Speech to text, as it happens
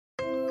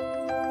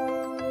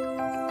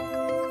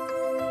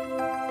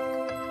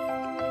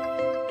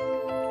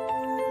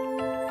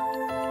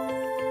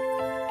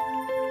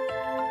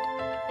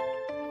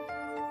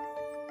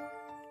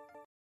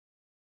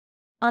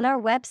On our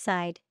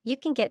website, you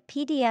can get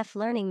PDF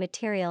learning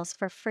materials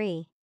for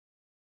free.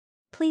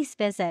 Please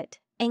visit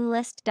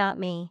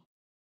englist.me.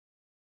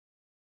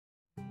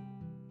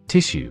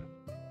 Tissue.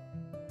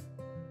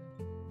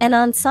 An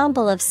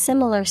ensemble of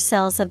similar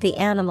cells of the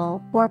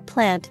animal or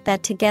plant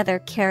that together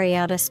carry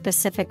out a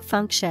specific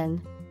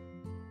function.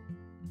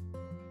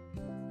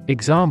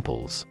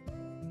 Examples: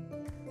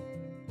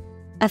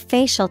 A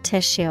facial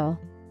tissue.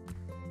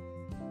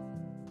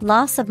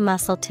 Loss of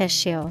muscle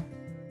tissue.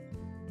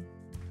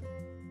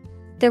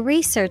 The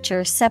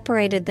researcher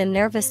separated the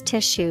nervous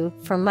tissue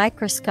for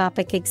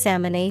microscopic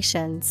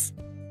examinations.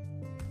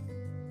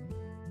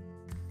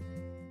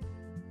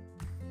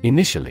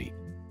 Initially.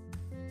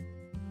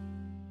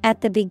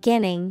 At the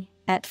beginning,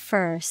 at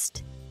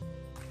first.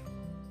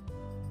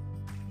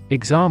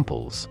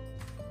 Examples: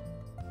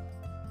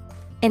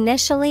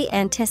 Initially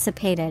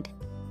anticipated.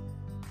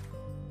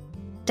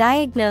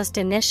 Diagnosed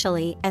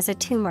initially as a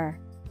tumor.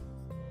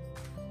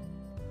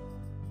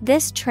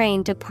 This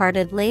train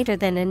departed later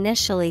than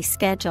initially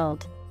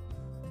scheduled.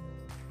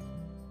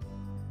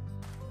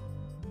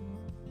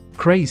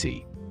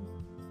 Crazy.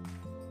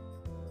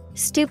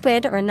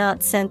 Stupid or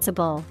not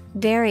sensible,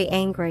 very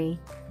angry.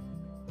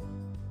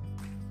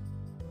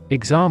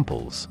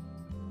 Examples: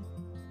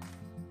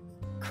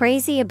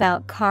 Crazy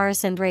about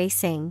cars and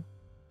racing.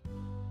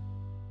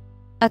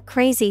 A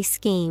crazy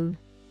scheme.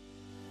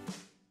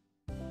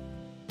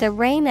 The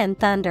rain and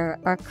thunder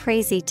are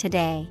crazy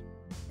today.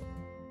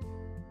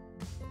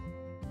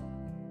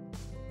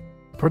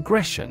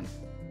 Progression.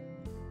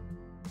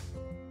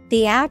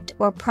 The act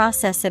or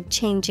process of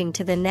changing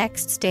to the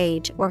next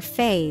stage or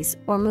phase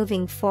or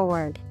moving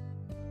forward.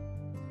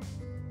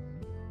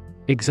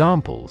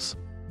 Examples: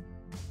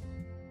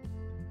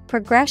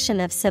 Progression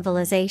of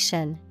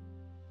civilization.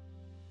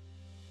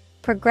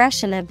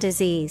 Progression of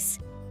disease.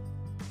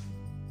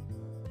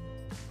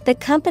 The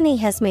company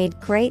has made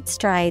great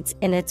strides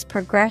in its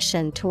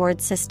progression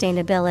towards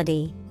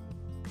sustainability.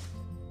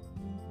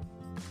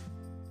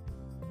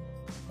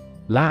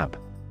 Lab.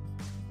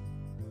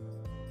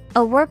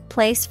 A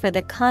workplace for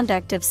the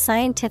conduct of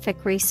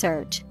scientific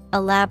research,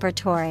 a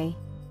laboratory.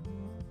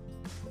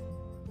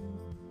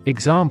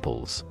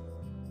 Examples: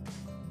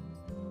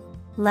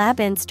 Lab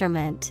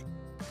instrument.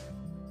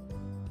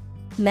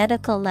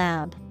 Medical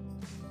lab.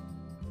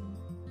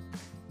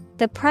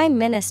 The Prime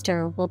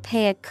Minister will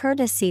pay a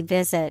courtesy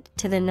visit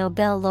to the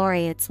Nobel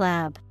laureate's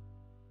lab.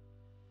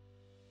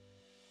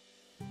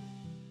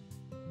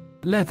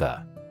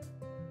 Leather.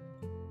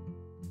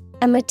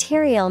 A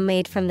material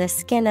made from the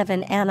skin of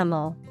an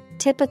animal,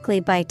 typically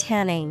by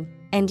tanning,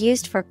 and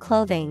used for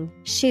clothing,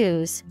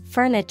 shoes,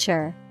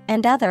 furniture,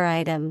 and other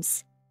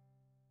items.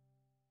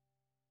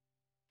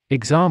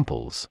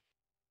 Examples: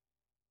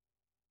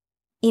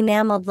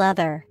 Enameled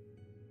leather.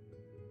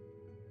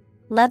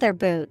 Leather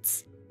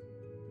boots.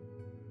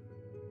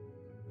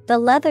 The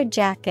leather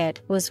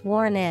jacket was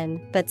worn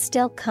in but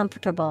still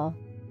comfortable.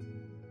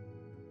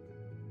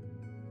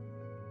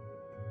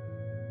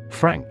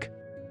 Frank.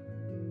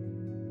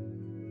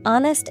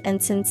 Honest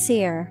and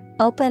sincere,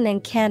 open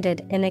and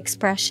candid in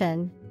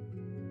expression.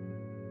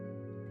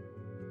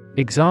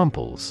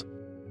 Examples: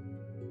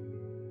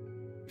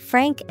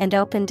 Frank and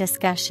open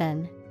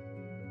discussion.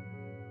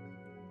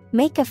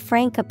 Make a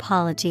frank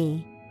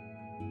apology.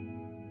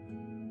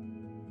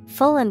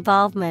 Full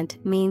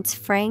involvement means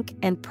frank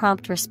and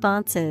prompt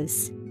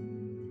responses.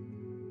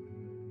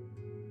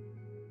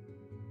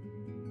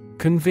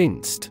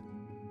 Convinced.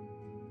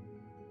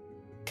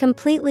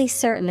 Completely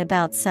certain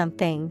about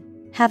something,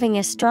 having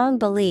a strong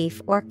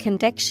belief or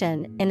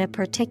conviction in a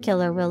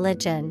particular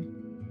religion.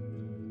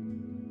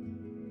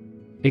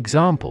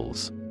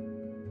 Examples: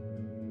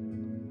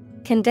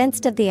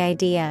 Convinced of the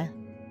idea.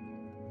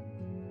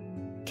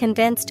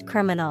 Convinced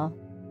criminal.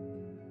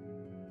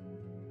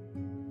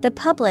 The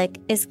public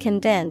is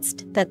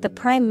convinced that the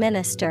Prime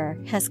Minister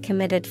has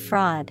committed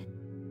fraud.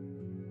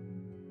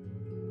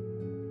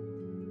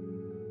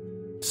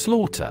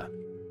 Slaughter.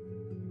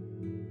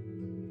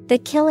 The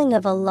killing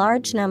of a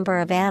large number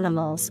of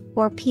animals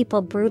or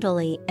people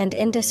brutally and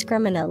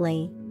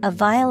indiscriminately, a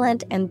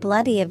violent and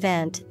bloody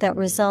event that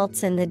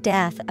results in the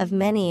death of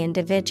many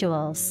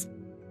individuals.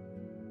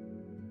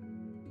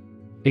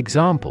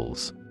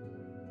 Examples: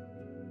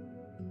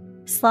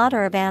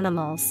 Slaughter of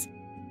animals.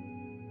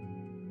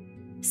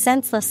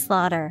 Senseless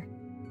slaughter.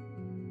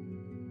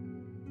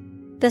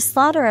 The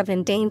slaughter of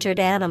endangered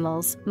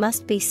animals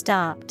must be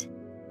stopped.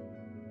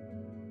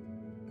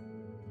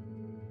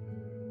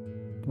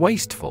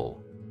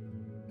 Wasteful.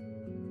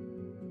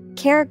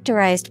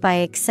 Characterized by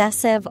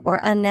excessive or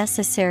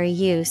unnecessary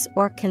use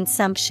or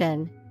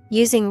consumption,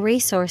 using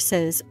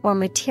resources or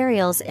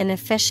materials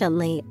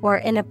inefficiently or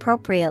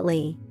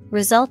inappropriately,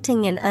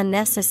 resulting in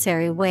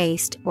unnecessary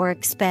waste or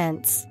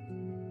expense.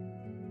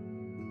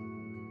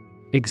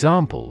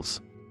 Examples: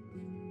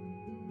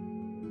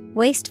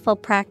 Wasteful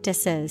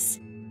practices.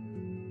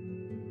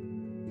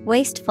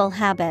 Wasteful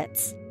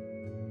habits.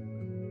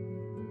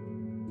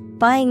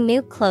 Buying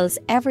new clothes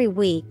every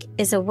week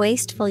is a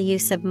wasteful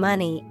use of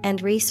money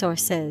and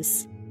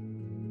resources.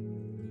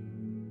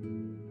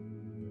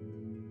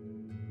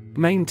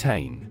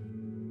 Maintain.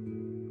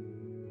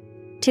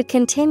 To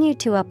continue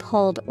to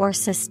uphold or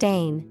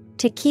sustain,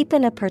 to keep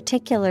in a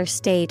particular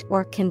state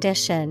or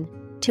condition,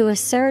 to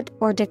assert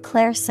or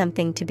declare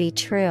something to be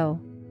true.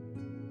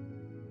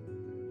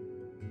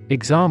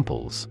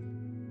 Examples: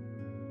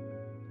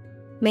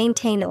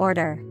 Maintain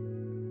order.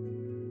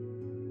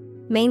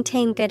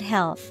 Maintain good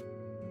health.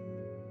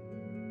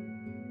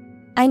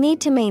 I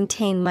need to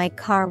maintain my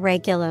car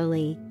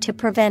regularly to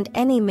prevent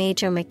any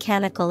major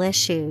mechanical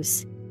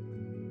issues.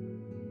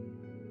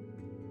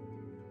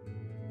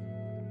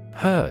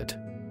 Herd.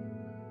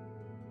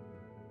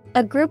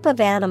 A group of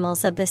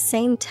animals of the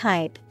same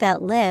type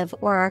that live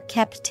or are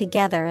kept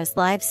together as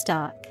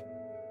livestock.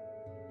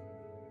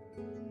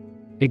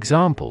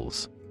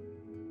 Examples: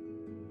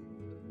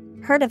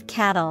 Herd of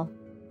cattle.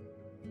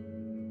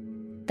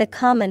 The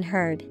common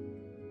herd.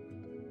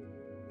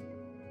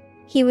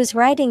 He was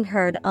riding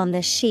herd on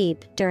the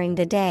sheep during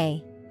the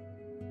day.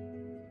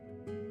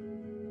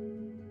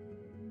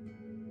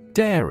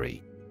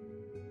 Dairy.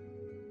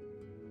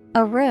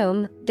 A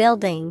room,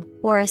 building,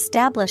 or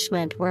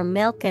establishment where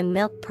milk and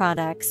milk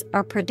products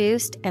are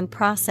produced and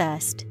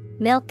processed.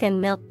 Milk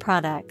and milk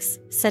products,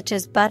 such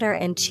as butter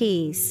and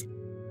cheese.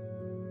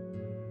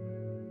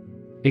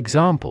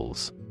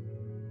 Examples: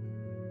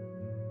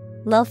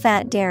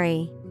 Low-fat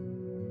dairy.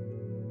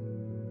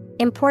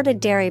 Imported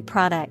dairy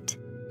product.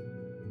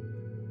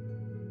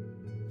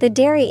 The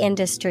dairy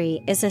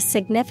industry is a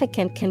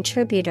significant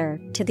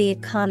contributor to the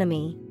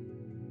economy.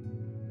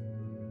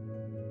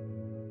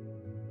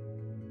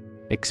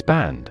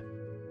 Expand.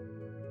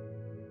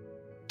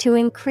 To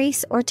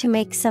increase or to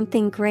make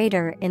something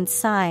greater in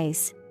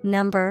size,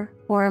 number,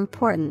 or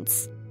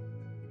importance.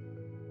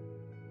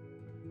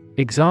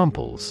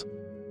 Examples: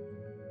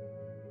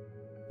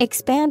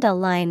 Expand a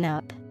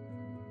lineup.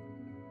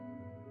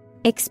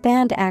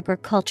 Expand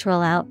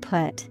agricultural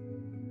output.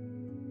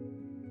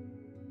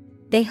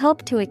 They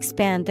hope to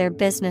expand their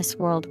business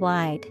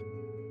worldwide.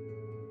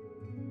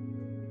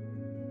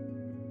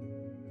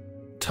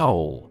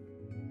 Toll.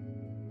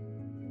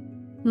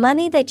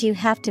 Money that you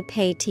have to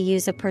pay to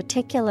use a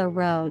particular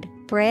road,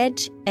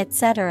 bridge,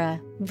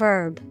 etc.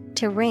 Verb,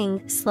 to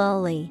ring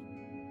slowly.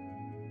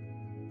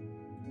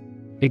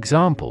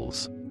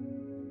 Examples: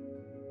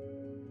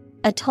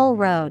 A toll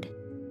road.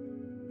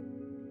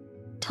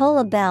 Toll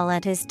a bell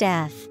at his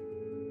death.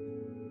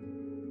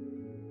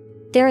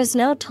 There is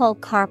no toll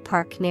car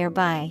park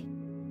nearby.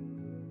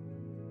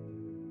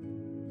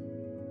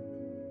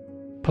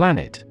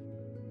 Planet.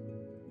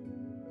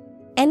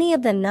 Any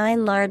of the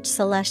 9 large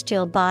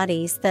celestial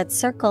bodies that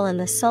circle in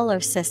the solar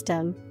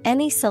system,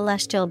 any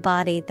celestial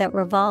body that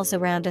revolves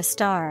around a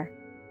star.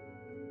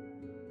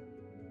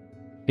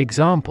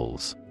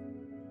 Examples: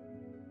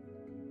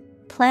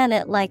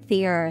 Planet like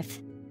the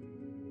Earth.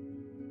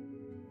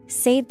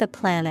 Save the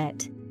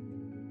planet.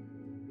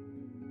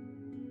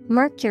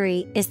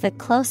 Mercury is the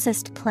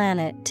closest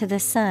planet to the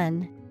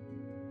Sun.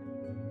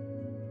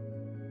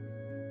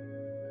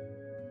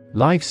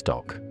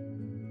 Livestock.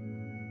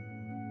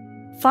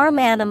 Farm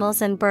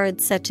animals and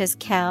birds such as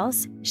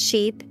cows,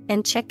 sheep,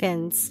 and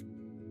chickens.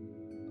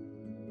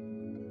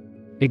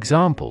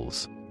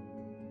 Examples: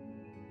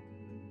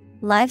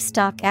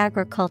 Livestock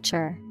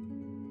agriculture.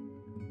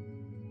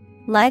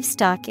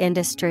 Livestock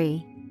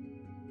industry.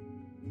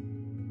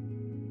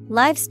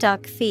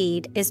 Livestock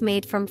feed is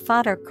made from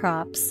fodder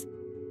crops.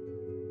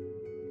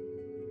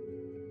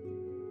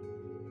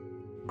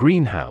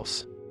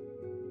 Greenhouse.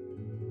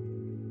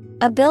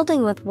 A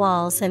building with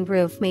walls and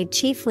roof made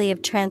chiefly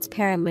of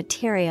transparent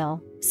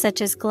material,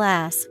 such as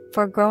glass,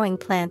 for growing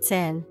plants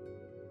in.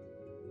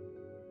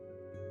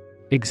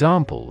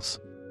 Examples: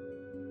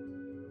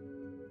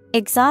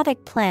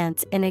 Exotic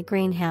plants in a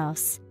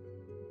greenhouse.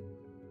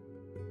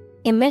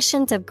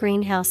 Emissions of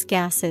greenhouse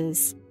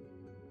gases.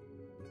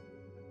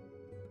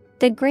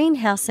 The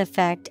greenhouse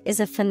effect is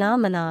a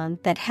phenomenon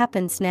that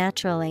happens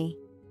naturally.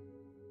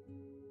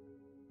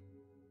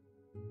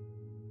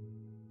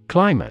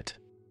 Climate.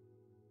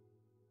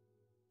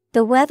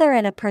 The weather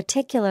in a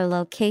particular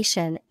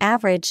location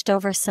averaged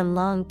over some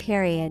long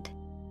period.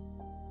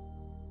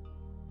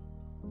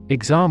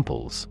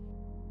 Examples: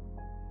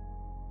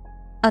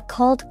 A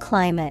cold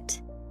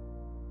climate.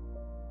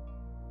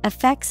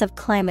 Effects of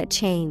climate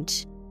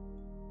change.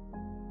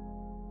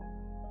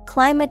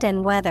 Climate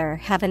and weather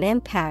have an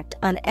impact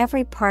on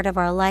every part of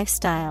our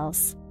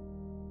lifestyles.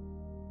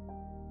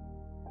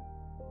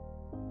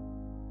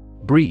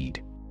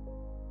 Breed.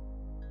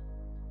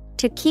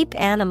 To keep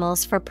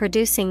animals for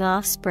producing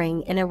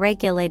offspring in a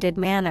regulated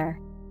manner.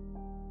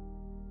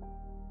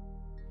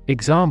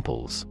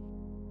 Examples: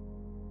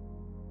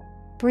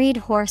 Breed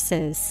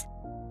horses.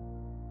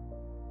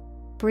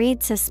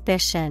 Breed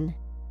suspicion.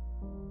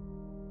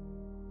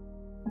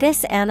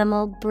 This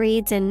animal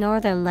breeds in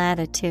northern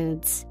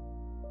latitudes.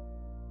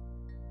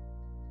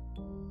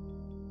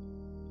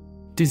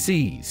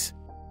 Disease.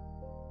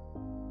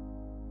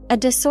 A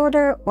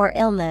disorder or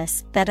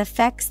illness that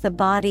affects the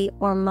body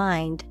or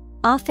mind,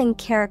 often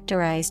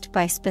characterized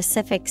by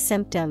specific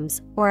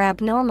symptoms or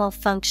abnormal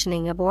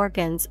functioning of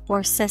organs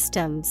or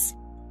systems.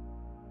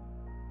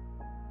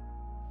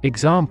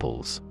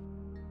 Examples: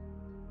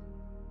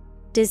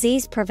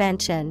 disease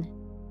prevention,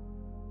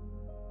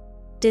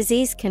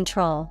 disease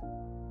control.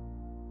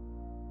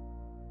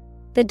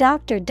 The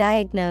doctor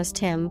diagnosed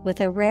him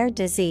with a rare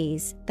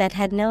disease that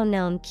had no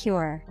known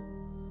cure.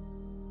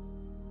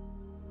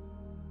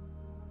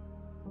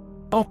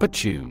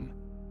 Opportune.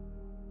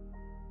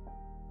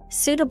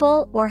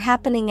 Suitable or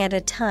happening at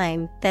a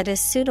time that is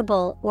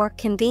suitable or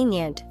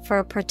convenient for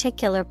a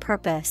particular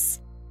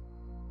purpose.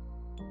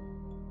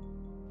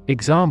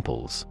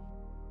 Examples: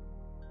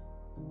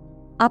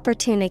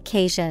 opportune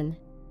occasion,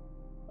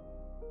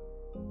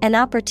 an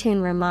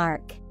opportune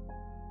remark.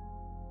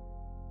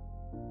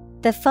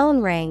 The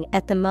phone rang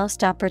at the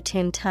most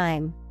opportune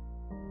time.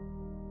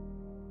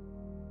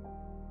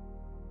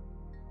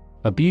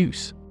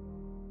 Abuse.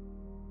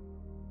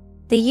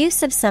 The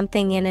use of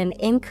something in an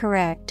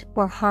incorrect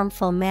or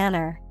harmful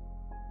manner.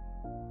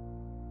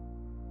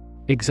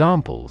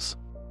 Examples: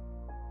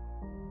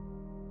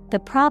 the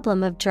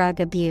problem of drug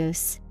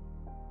abuse,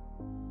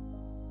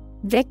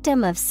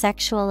 victim of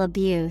sexual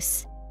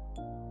abuse.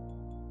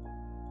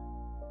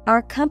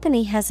 Our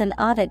company has an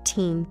audit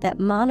team that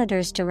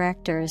monitors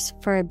directors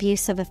for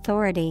abuse of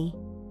authority.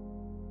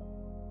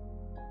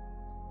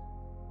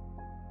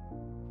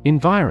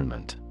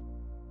 Environment.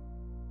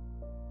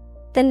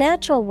 The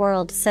natural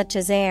world such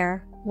as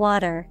air,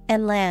 water,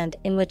 and land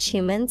in which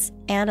humans,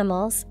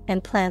 animals,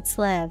 and plants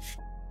live.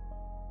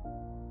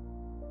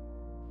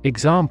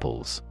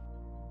 Examples: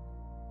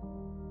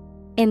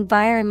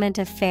 environment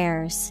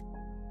affairs,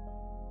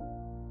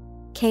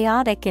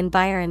 chaotic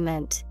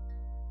environment.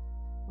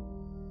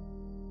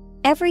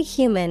 Every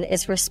human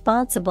is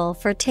responsible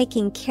for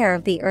taking care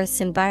of the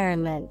Earth's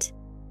environment.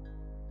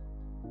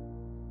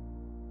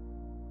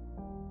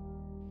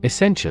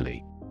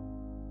 Essentially.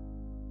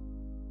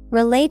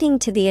 Relating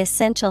to the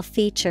essential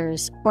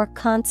features or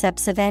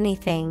concepts of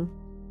anything.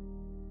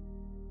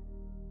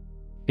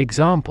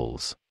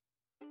 Examples: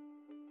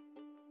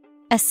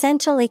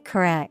 essentially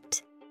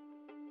correct,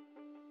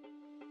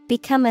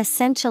 become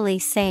essentially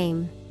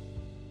same.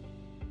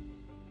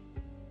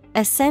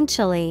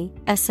 Essentially,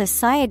 a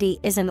society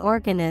is an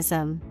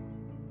organism.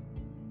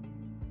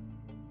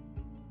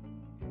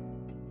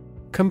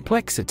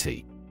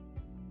 Complexity.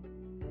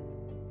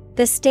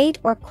 The state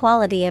or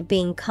quality of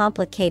being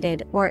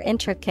complicated or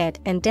intricate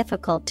and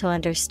difficult to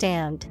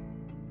understand.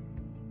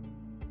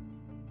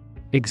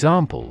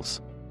 Examples: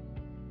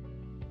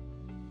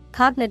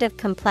 cognitive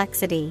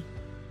complexity,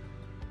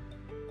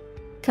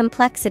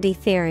 complexity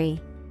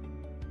theory.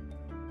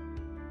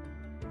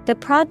 The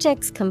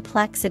project's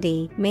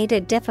complexity made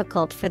it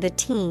difficult for the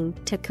team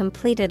to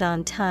complete it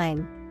on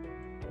time.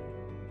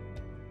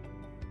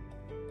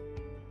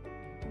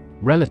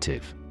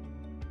 Relative.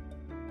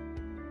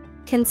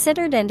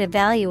 Considered and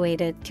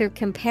evaluated through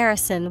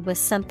comparison with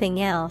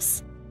something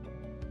else.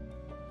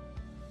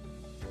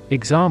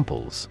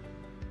 Examples: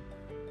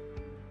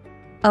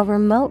 a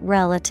remote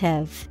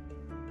relative,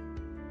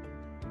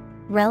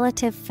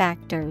 relative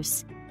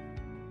factors.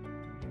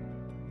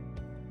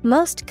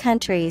 Most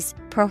countries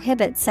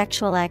prohibit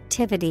sexual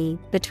activity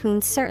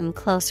between certain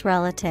close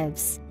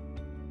relatives.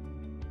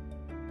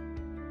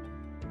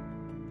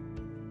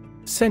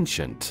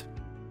 Sentient.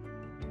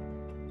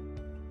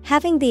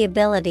 Having the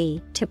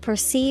ability to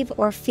perceive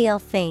or feel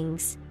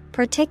things,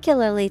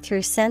 particularly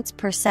through sense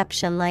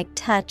perception like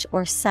touch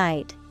or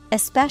sight,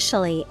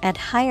 especially at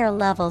higher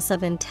levels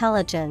of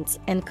intelligence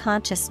and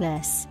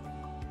consciousness.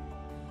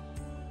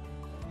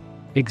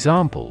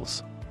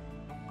 Examples: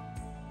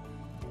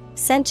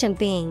 sentient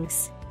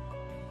beings,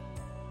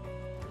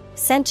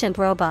 sentient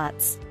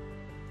robots.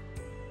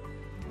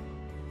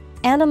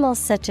 Animals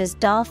such as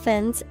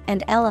dolphins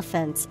and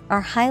elephants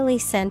are highly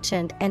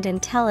sentient and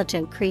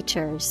intelligent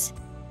creatures.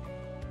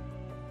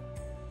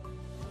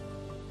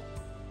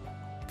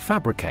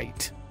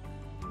 Fabricate.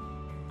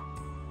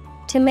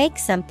 To make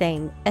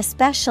something,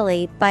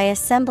 especially by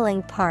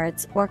assembling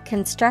parts or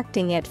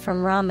constructing it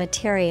from raw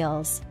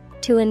materials.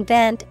 To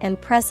invent and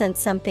present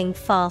something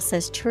false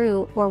as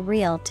true or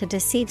real to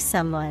deceive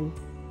someone.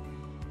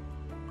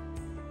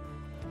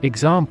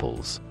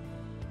 Examples: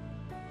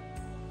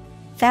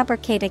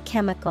 fabricate a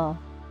chemical,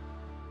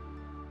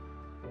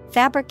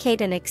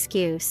 fabricate an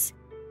excuse.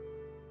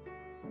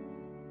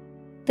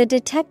 The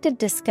detective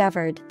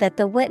discovered that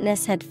the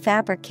witness had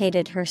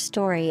fabricated her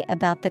story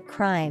about the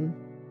crime.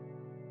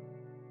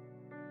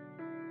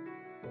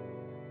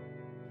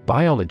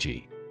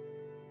 Biology.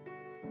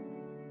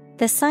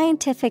 The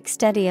scientific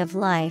study of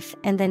life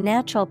and the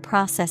natural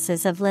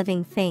processes of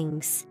living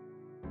things.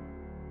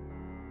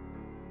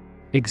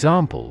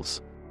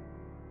 Examples: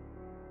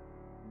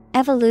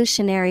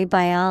 evolutionary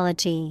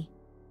biology,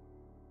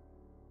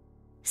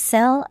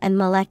 cell and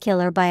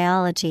molecular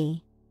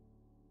biology.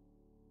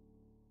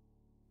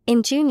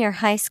 In junior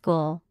high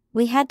school,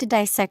 we had to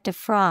dissect a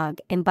frog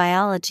in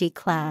biology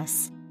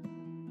class.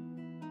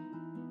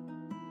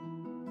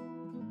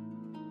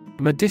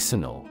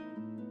 Medicinal.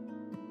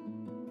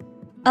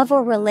 Of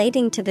or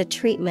relating to the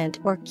treatment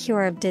or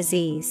cure of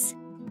disease.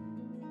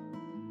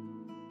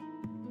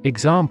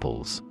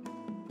 Examples: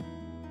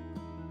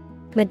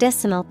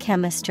 Medicinal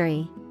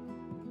chemistry.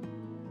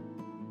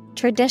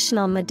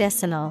 Traditional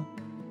medicinal.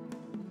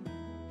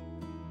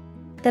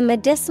 The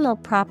medicinal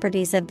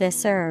properties of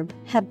this herb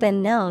have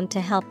been known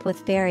to help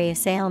with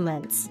various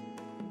ailments.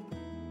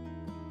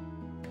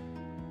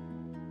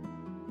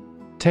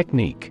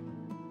 Technique.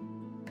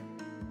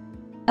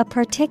 A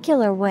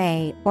particular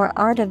way or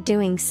art of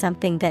doing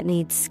something that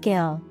needs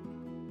skill.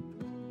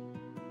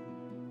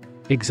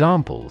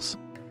 Examples.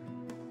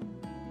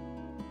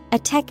 A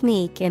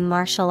technique in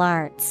martial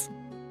arts.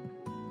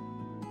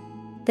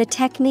 The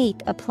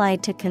technique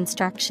applied to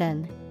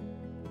construction.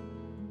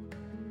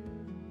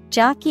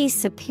 Jockey's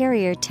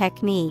superior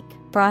technique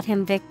brought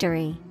him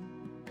victory.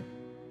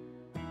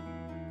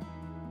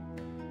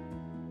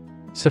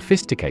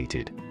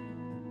 Sophisticated.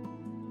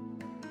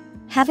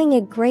 Having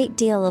a great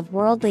deal of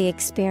worldly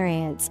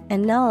experience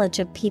and knowledge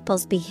of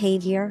people's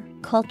behavior,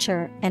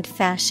 culture, and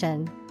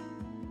fashion.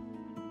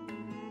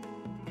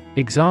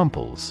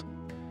 Examples.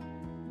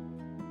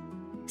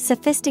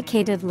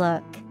 Sophisticated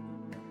look.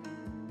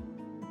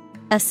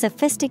 A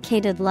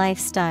sophisticated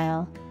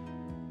lifestyle.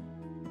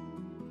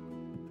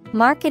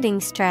 Marketing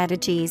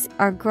strategies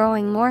are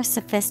growing more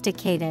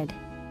sophisticated.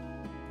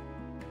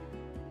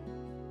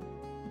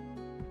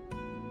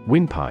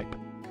 Windpipe.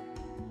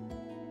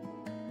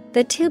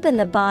 The tube in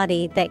the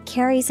body that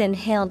carries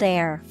inhaled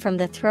air from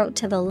the throat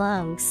to the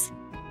lungs.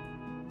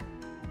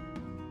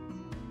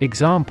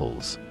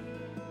 Examples.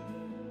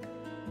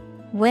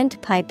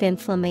 Windpipe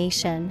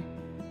inflammation.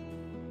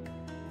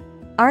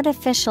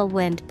 Artificial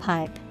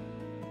windpipe.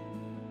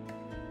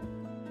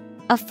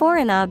 A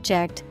foreign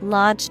object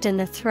lodged in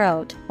the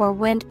throat or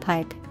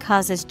windpipe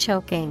causes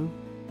choking.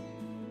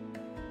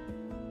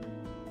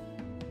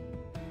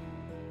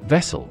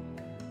 Vessel.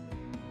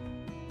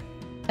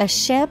 A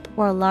ship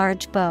or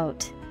large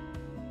boat.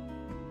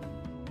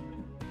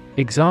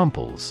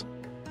 Examples.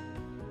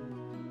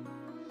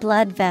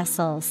 Blood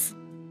vessels.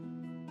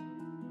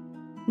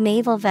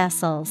 Naval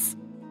vessels.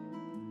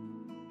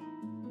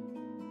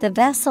 The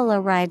vessel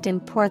arrived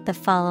in port the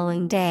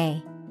following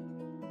day.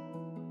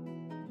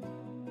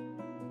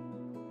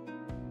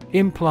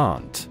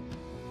 Implant.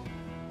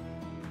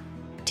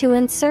 To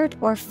insert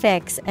or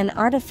fix an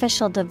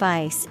artificial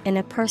device in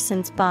a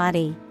person's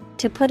body,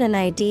 to put an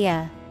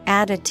idea,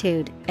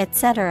 attitude,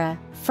 etc.,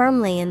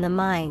 firmly in the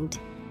mind.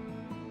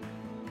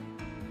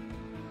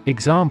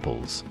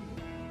 Examples.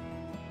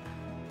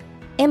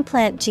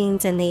 Implant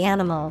genes in the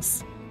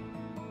animals.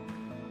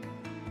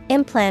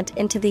 Implant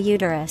into the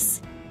uterus.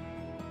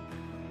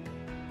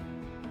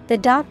 The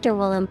doctor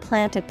will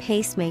implant a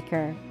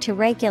pacemaker to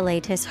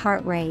regulate his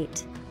heart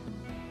rate.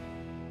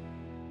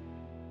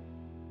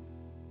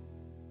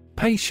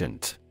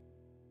 Patient.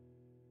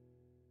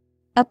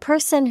 A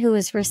person who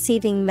is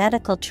receiving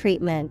medical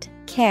treatment,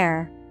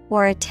 care,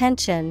 or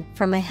attention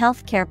from a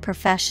healthcare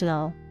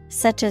professional,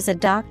 such as a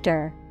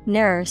doctor,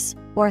 nurse,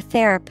 or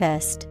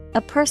therapist,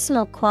 a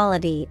personal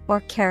quality or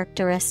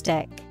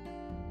characteristic.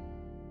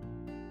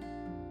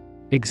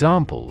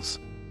 Examples.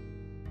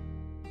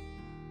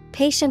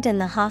 Patient in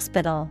the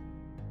hospital.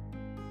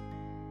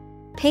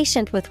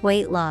 Patient with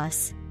weight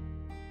loss.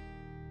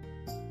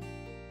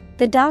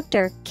 The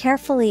doctor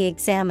carefully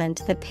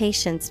examined the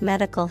patient's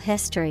medical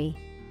history.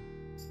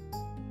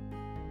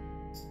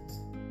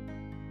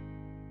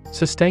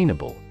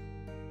 Sustainable.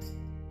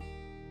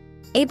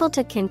 Able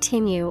to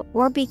continue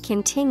or be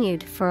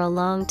continued for a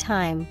long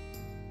time.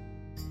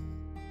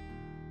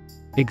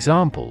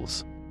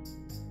 Examples.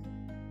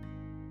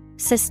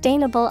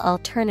 Sustainable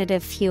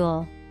alternative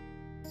fuel.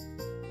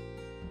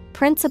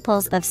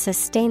 Principles of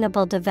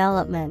sustainable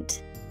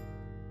development.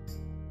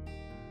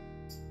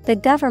 The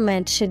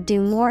government should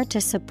do more to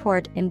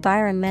support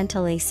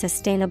environmentally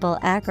sustainable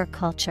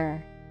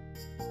agriculture.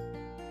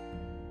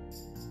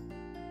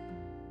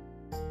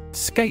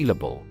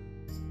 Scalable.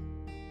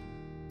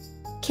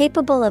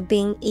 Capable of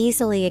being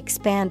easily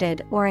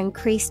expanded or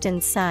increased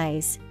in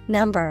size,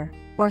 number,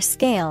 or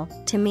scale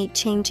to meet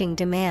changing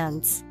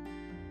demands.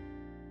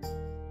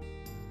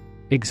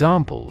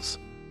 Examples.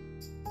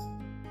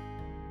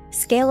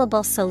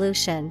 Scalable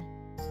solution.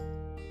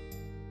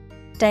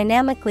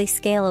 Dynamically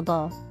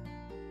scalable.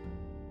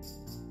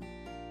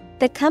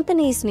 The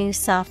company's new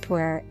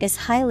software is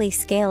highly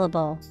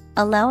scalable,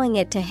 allowing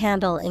it to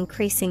handle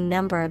increasing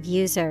number of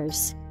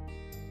users.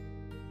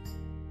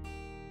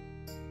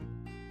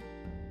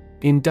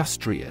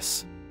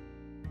 Industrious.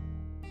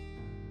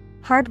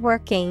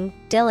 Hardworking,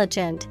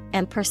 diligent,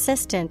 and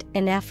persistent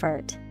in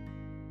effort.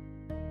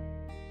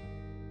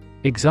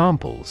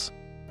 Examples.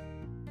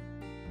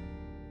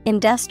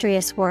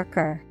 Industrious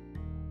worker.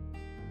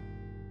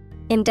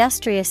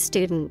 Industrious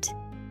student.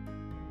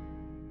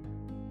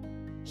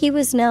 He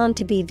was known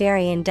to be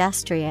very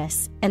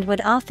industrious and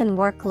would often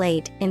work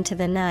late into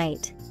the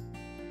night.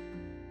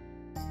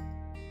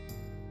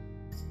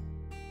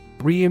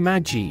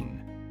 Reimagine.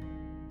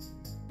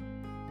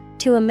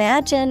 To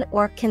imagine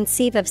or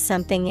conceive of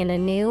something in a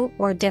new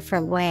or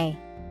different way.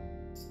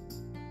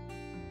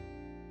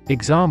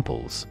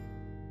 Examples.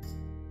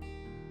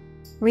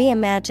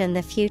 Reimagine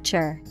the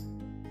future.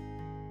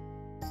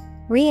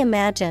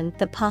 Reimagine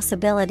the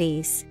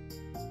possibilities.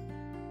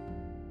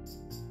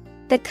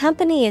 The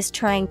company is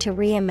trying to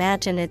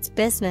reimagine its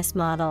business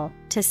model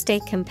to stay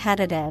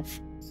competitive.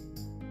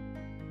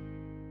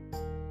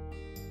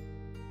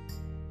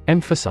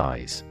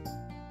 Emphasize.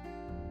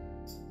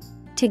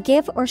 To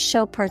give or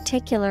show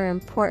particular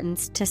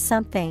importance to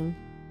something.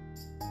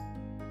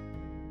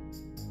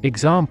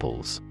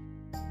 Examples: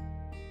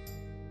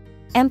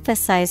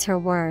 Emphasize her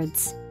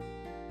words.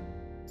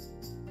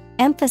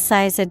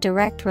 Emphasize a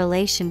direct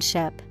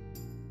relationship.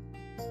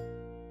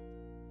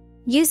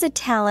 Use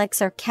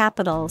italics or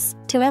capitals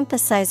to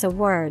emphasize a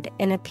word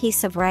in a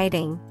piece of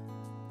writing.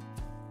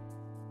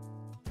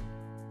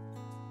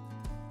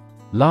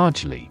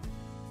 Largely.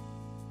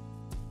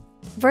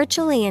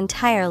 Virtually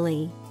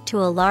entirely, to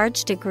a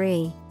large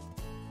degree.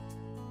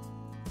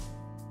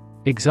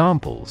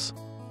 Examples: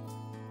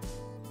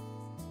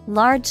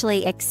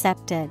 Largely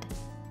accepted.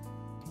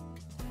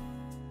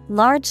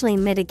 Largely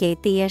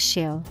mitigate the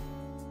issue.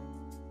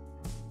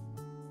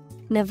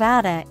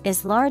 Nevada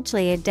is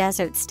largely a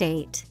desert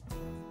state.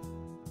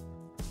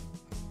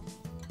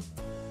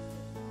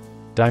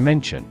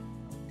 Dimension.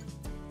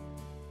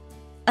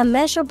 A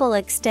measurable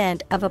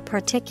extent of a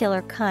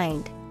particular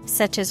kind,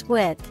 such as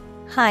width,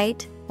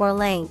 height, or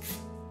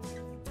length.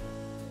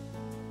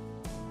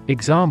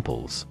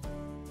 Examples: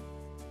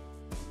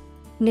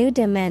 New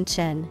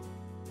dimension.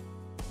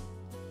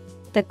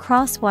 The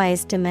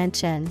crosswise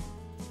dimension.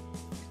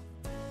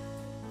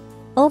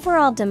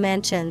 Overall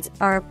dimensions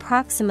are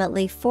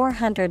approximately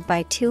 400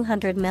 by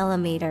 200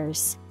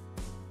 millimeters.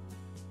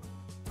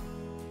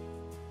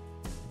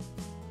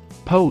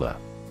 Polar.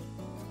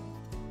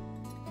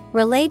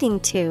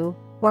 Relating to,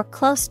 or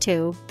close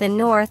to, the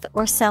North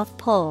or South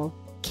Pole,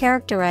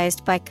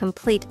 characterized by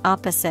complete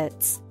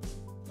opposites.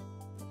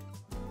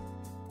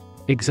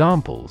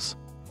 Examples: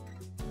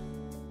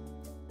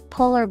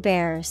 Polar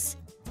bears.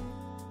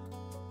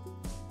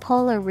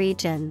 Polar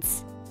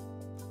regions.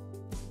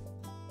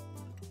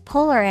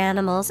 Polar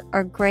animals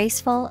are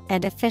graceful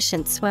and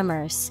efficient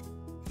swimmers.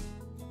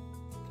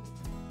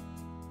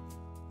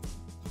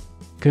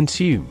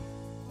 Consume.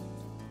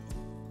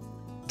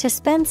 To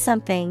spend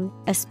something,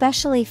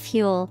 especially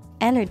fuel,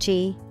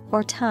 energy,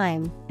 or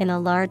time, in a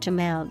large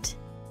amount.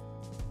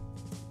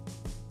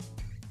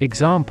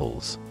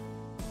 Examples: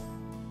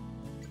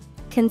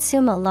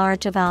 Consume a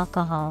large of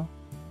alcohol.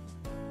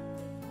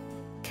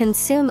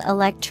 Consume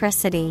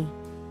electricity.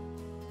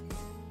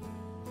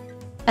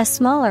 A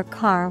smaller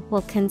car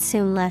will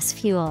consume less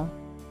fuel.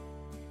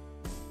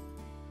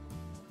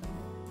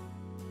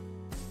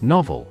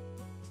 Novel.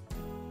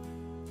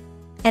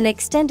 An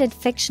extended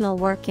fictional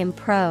work in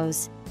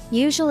prose,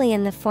 usually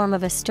in the form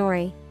of a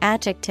story.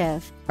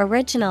 Adjective,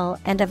 original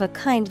and of a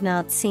kind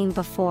not seen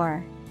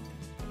before.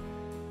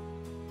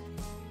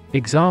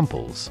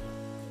 Examples: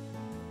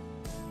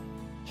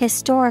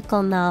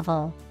 Historical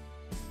novel.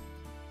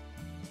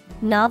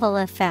 Novel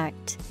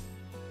effect.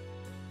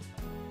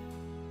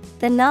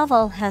 The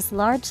novel has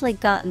largely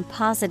gotten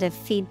positive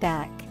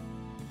feedback.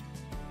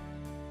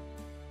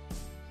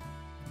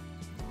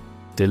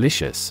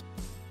 Delicious.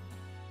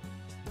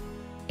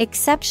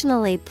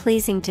 Exceptionally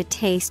pleasing to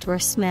taste or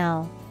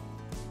smell.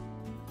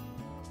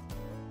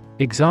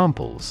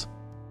 Examples: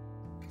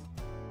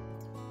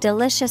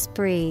 Delicious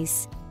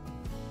breeze.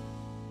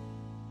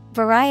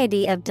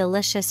 Variety of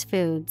delicious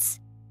foods.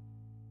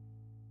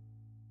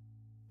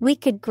 We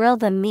could grill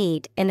the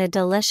meat in a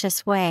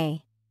delicious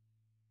way.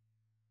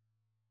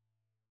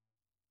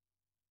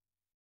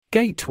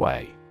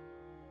 Gateway.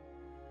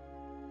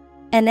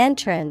 An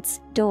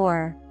entrance,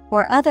 door,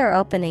 or other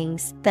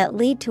openings that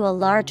lead to a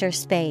larger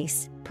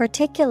space,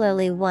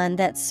 particularly one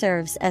that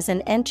serves as an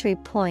entry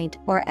point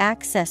or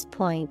access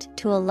point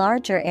to a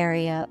larger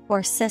area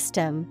or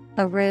system,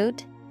 a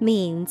route,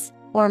 means,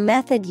 or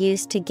method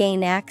used to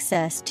gain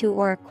access to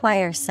or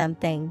acquire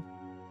something.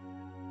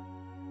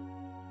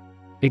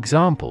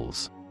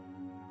 Examples: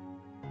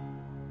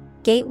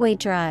 Gateway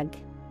drug.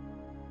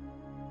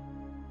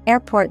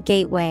 Airport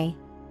gateway.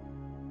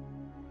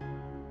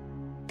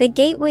 The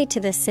gateway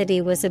to the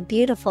city was a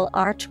beautiful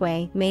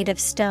archway made of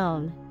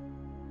stone.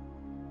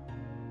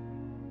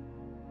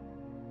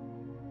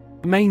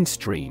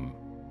 Mainstream.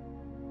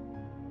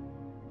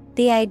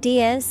 The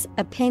ideas,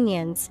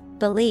 opinions,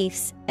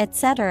 beliefs,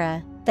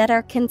 etc., that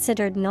are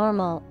considered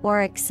normal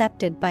or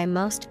accepted by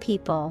most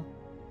people.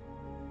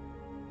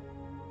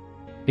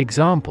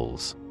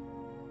 Examples: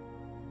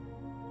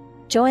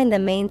 Join the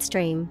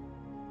mainstream.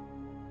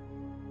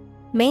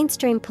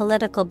 Mainstream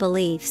political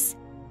beliefs.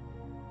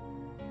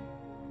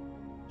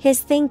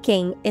 His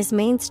thinking is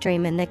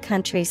mainstream in the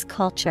country's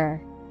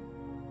culture.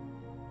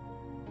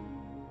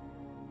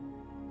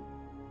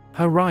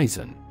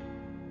 Horizon.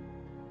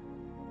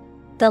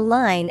 The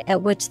line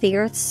at which the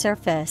Earth's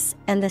surface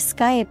and the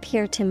sky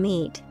appear to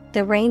meet,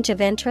 the range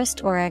of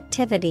interest or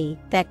activity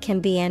that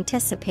can be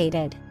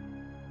anticipated.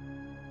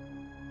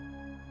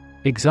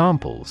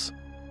 Examples: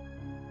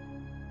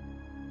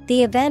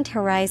 The event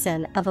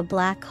horizon of a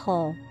black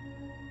hole.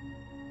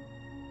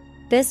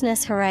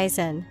 Business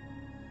horizon.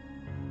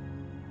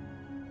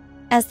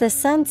 As the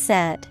sun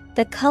set,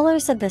 the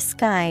colors of the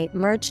sky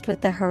merged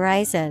with the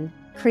horizon,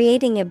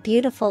 creating a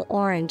beautiful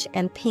orange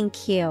and pink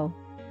hue.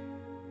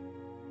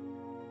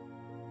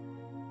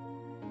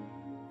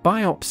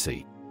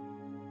 Biopsy.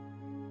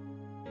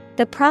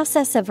 The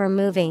process of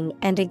removing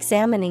and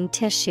examining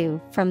tissue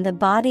from the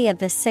body of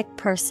the sick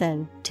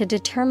person to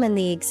determine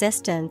the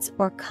existence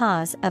or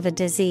cause of a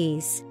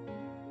disease.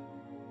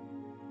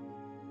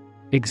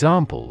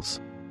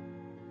 Examples: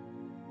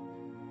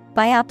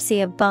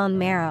 Biopsy of bone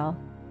marrow.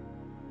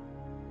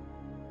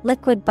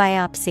 Liquid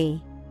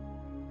biopsy.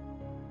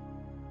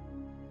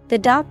 The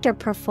doctor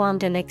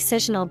performed an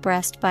excisional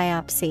breast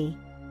biopsy.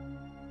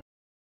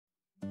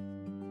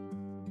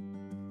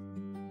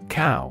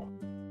 Cow.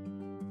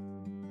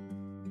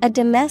 A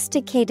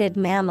domesticated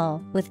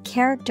mammal with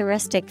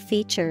characteristic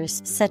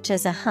features such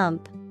as a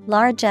hump,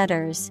 large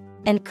udders,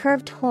 and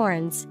curved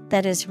horns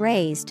that is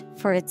raised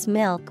for its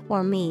milk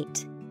or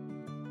meat.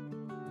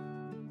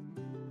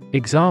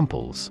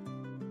 Examples: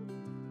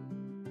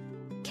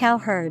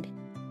 Cowherd.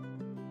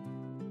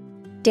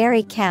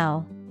 Dairy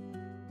cow.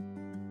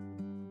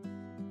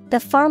 The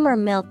farmer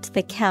milked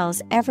the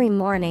cows every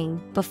morning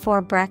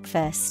before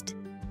breakfast.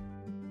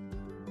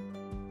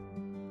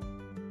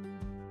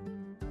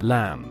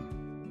 Lamb.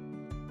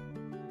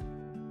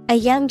 A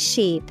young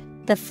sheep,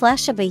 the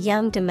flesh of a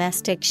young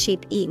domestic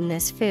sheep eaten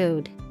as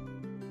food.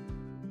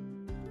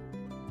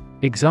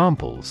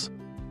 Examples: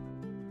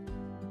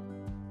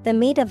 The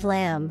meat of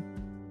lamb.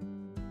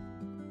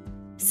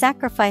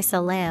 Sacrifice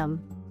a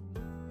lamb.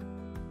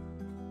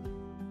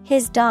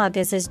 His dog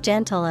is as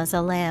gentle as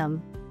a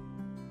lamb.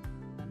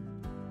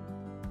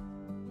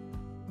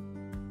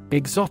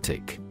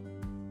 Exotic.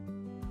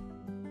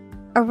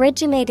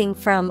 Originating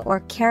from or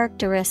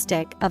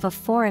characteristic of a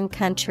foreign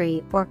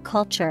country or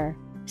culture,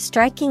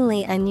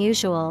 strikingly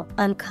unusual,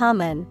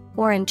 uncommon,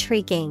 or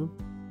intriguing.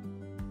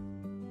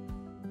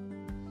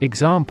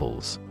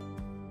 Examples: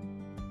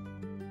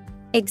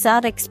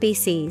 Exotic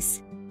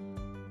species.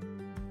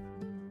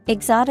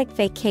 Exotic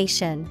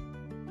vacation.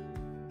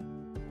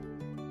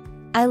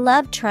 I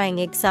love trying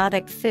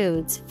exotic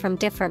foods from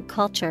different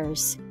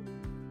cultures.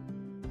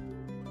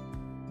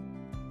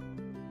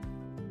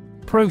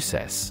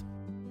 Process.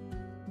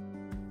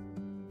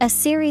 A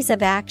series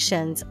of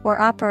actions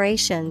or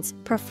operations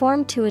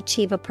performed to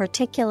achieve a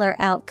particular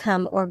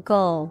outcome or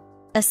goal,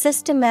 a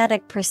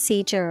systematic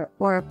procedure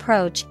or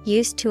approach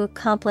used to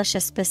accomplish a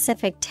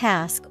specific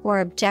task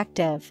or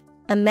objective,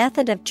 a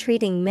method of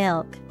treating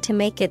milk to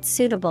make it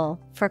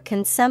suitable for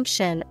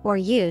consumption or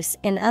use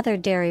in other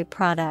dairy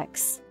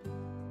products.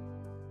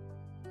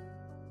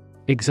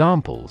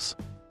 Examples: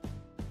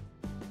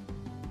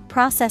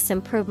 Process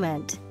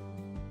improvement.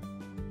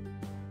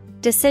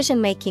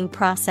 Decision-making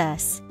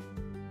process.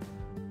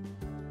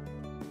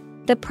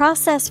 The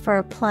process for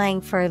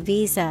applying for a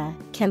visa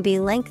can be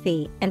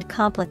lengthy and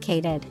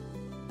complicated.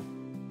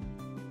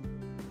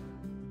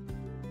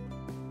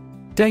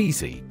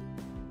 Daisy.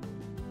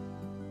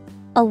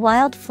 A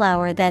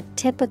wildflower that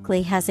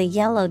typically has a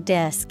yellow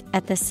disc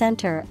at the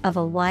center of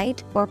a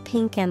white or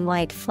pink and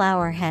white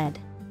flower head.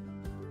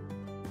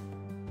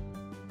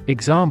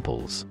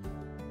 Examples: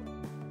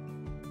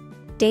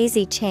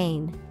 Daisy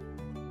chain.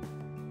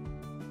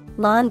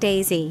 Lawn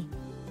daisy.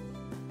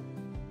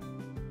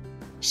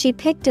 She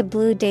picked a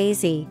blue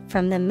daisy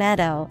from the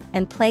meadow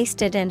and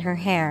placed it in her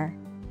hair.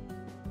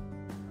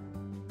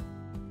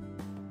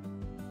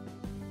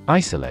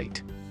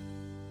 Isolate.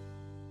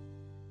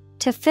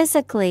 To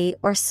physically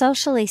or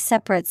socially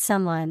separate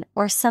someone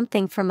or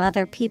something from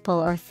other people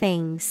or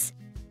things.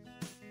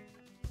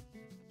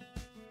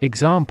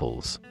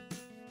 Examples: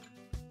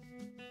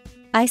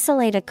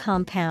 Isolate a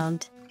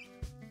compound.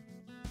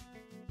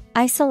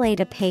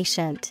 Isolate a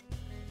patient.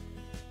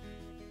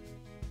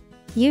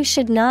 You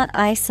should not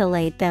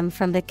isolate them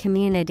from the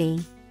community.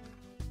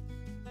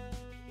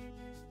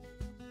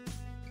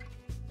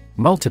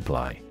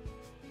 Multiply.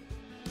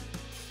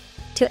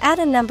 To add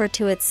a number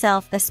to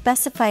itself a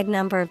specified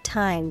number of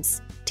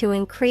times, to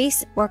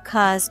increase or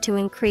cause to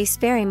increase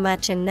very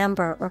much in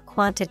number or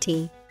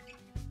quantity.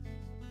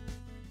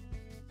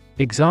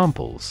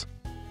 Examples: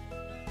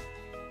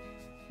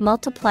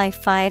 Multiply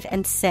 5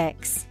 and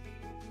 6.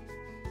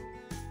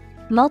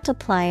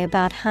 Multiply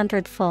about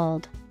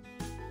 100-fold.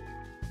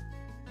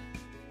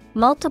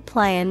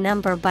 Multiply a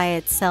number by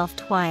itself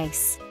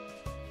twice.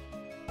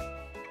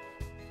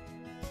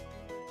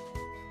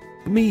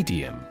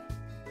 Medium.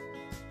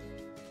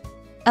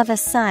 Of a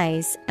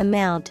size,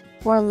 amount,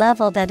 or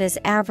level that is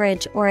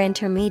average or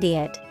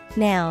intermediate.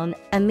 Noun,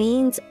 a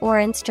means or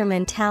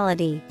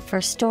instrumentality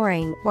for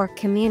storing or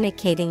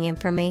communicating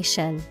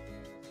information.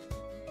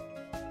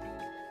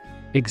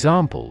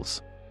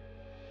 Examples: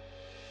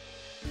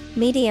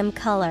 Medium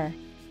color.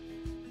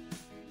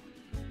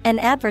 An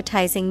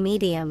advertising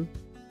medium.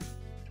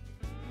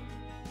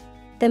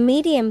 The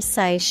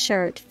medium-sized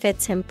shirt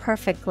fits him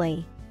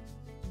perfectly.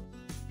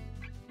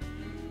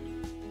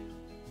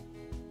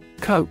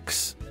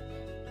 Coax.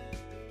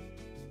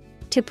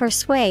 To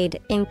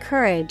persuade,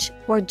 encourage,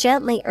 or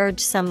gently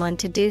urge someone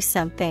to do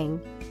something.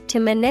 To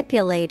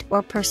manipulate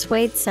or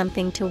persuade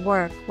something to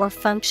work or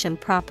function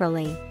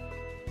properly.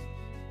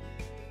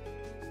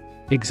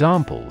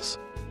 Examples: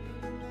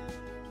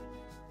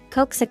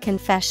 coax a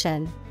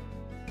confession,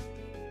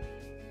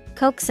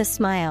 coax a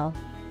smile.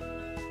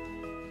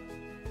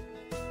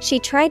 She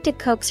tried to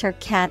coax her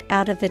cat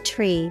out of the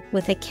tree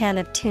with a can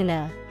of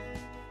tuna.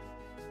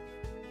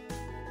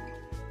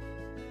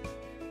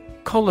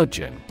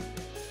 Collagen.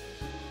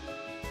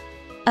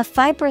 A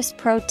fibrous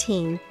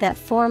protein that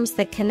forms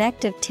the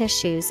connective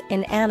tissues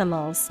in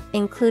animals,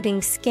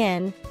 including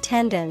skin,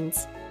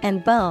 tendons,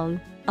 and bone,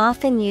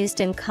 often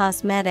used in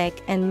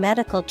cosmetic and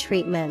medical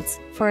treatments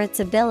for its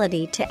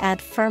ability to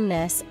add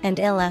firmness and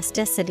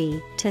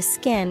elasticity to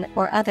skin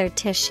or other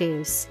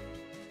tissues.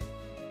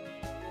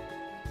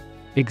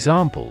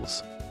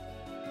 Examples: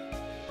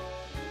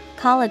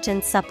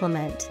 collagen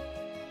supplement,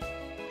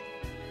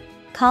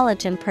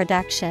 collagen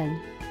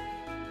production.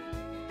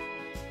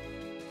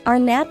 Our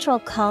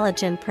natural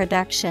collagen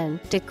production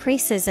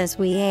decreases as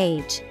we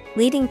age,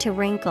 leading to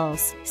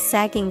wrinkles,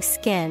 sagging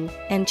skin,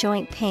 and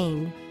joint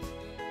pain.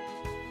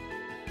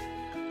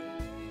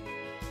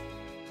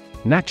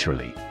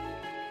 Naturally.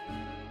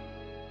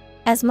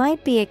 As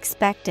might be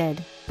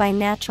expected, by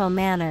natural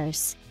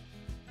manners.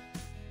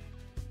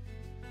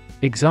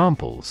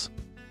 Examples: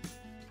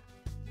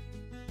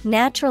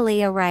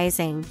 naturally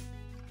arising,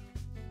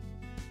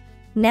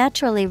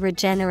 naturally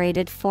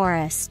regenerated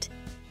forest.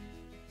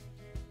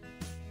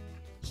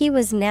 He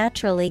was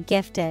naturally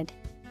gifted.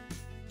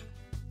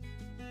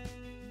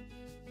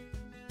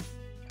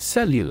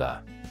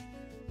 Cellular.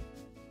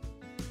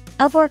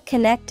 Of or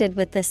connected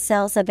with the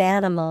cells of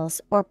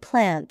animals or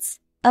plants,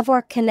 of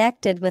or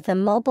connected with a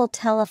mobile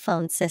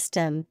telephone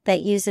system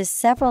that uses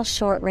several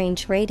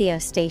short-range radio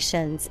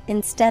stations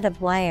instead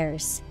of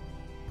wires.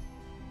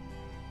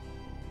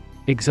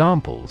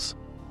 Examples: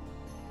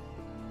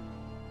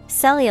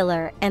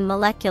 cellular and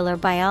molecular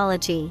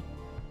biology.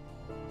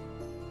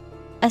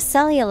 A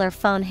cellular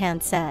phone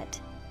handset.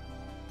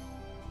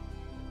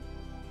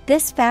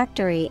 This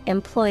factory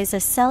employs a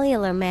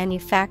cellular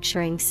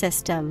manufacturing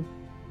system.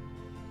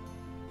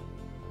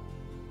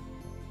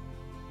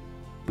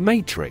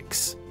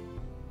 Matrix.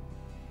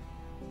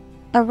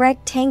 A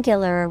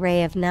rectangular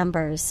array of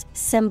numbers,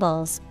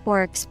 symbols,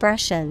 or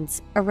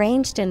expressions,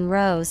 arranged in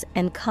rows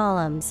and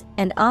columns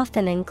and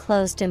often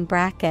enclosed in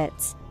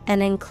brackets,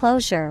 an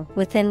enclosure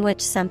within which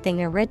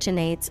something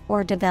originates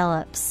or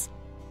develops.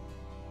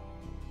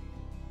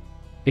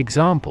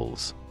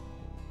 Examples: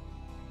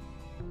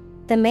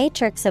 the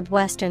matrix of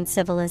Western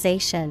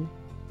civilization.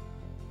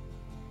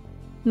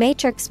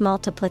 Matrix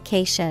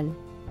multiplication.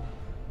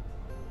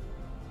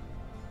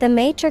 The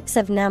matrix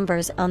of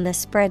numbers on the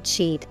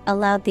spreadsheet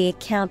allowed the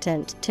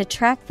accountant to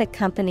track the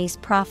company's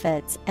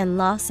profits and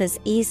losses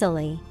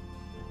easily.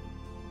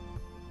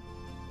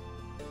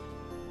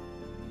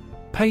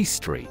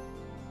 Pastry.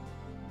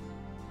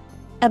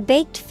 A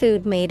baked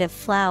food made of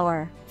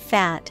flour,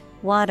 fat,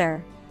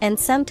 water, and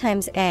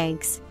sometimes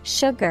eggs,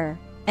 sugar,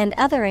 and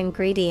other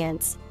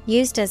ingredients,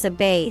 used as a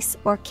base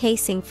or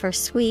casing for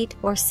sweet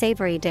or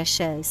savory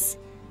dishes.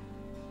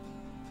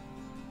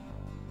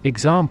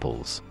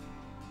 Examples: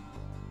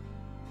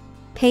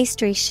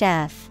 pastry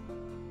chef,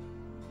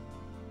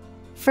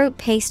 fruit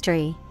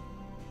pastry.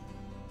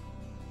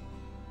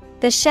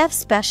 The chef's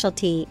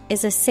specialty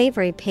is a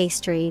savory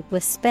pastry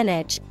with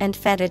spinach and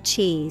feta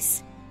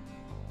cheese.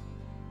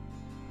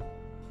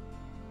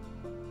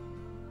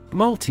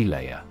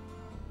 Multilayer.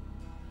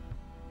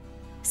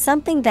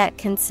 Something that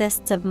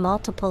consists of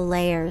multiple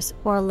layers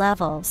or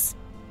levels.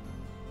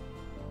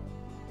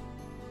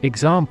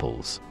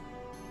 Examples: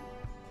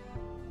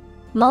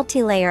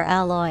 multilayer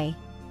alloy,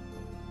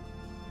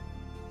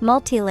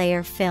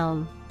 multilayer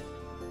film.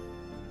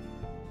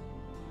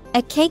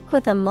 A cake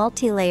with a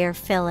multilayer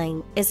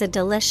filling is a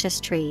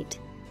delicious treat.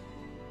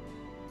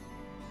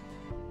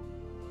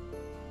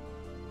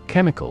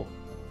 Chemical.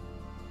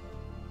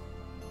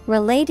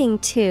 Relating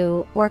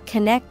to or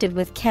connected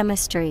with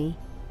chemistry.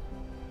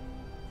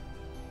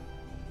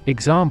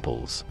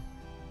 Examples: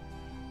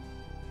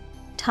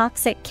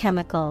 toxic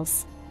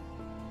chemicals,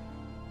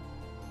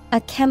 a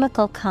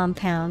chemical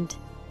compound.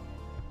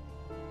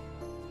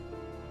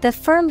 The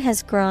firm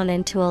has grown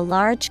into a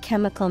large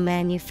chemical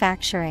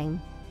manufacturing.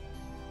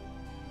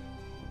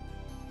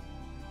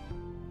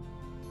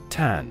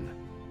 Tan.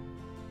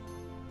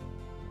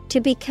 To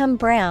become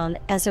brown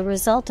as a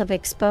result of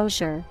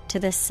exposure to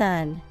the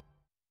sun.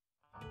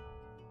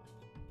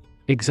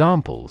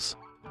 Examples: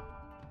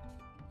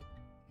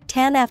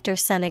 tan after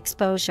sun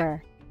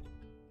exposure,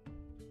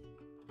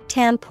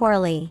 tan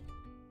poorly.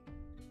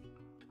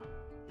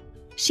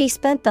 She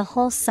spent the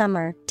whole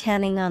summer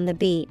tanning on the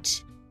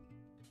beach.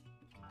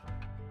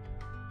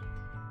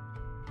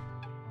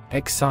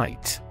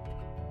 Excite.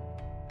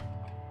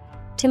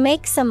 To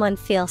make someone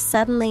feel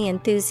suddenly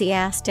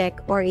enthusiastic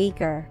or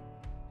eager.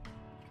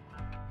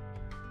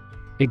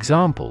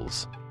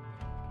 Examples: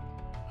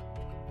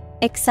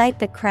 excite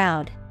the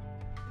crowd,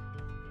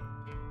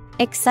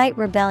 excite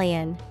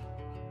rebellion.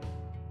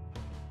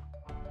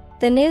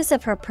 The news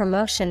of her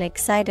promotion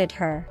excited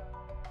her.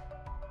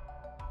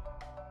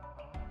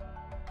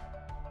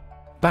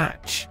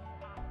 Batch.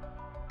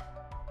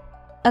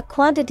 A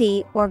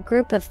quantity or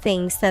group of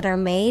things that are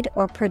made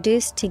or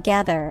produced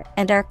together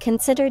and are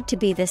considered to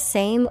be the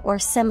same or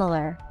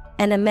similar,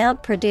 an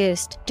amount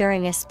produced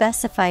during a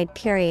specified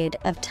period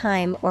of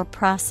time or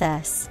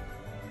process.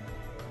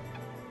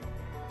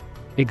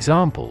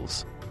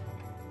 Examples: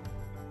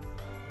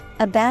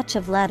 a batch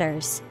of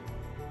letters,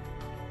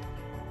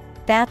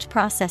 batch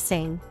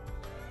processing.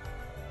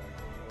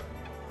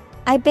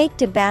 I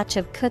baked a batch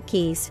of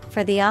cookies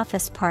for the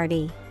office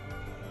party.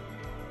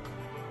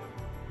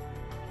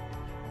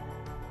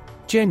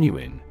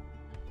 Genuine.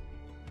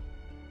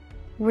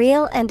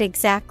 Real and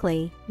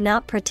exactly,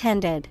 not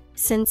pretended,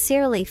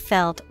 sincerely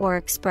felt or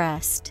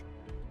expressed.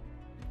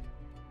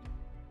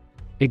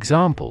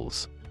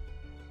 Examples: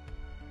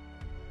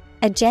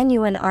 a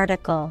genuine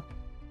article.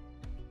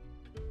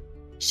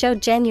 Show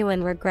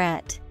genuine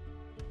regret.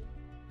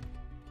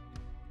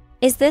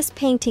 Is this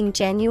painting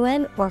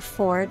genuine or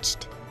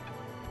forged?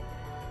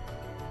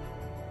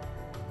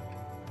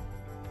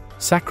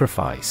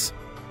 Sacrifice.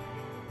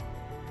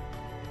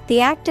 The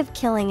act of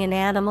killing an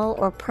animal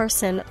or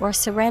person or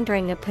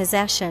surrendering a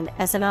possession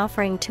as an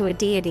offering to a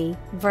deity.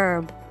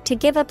 Verb, to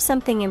give up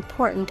something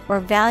important or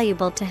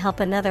valuable to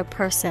help another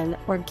person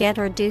or get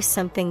or do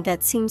something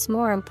that seems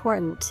more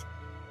important.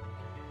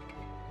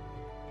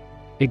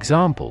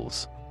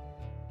 Examples: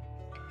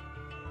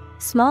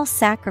 small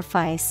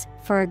sacrifice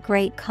for a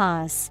great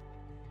cause.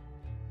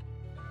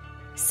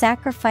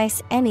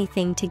 Sacrifice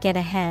anything to get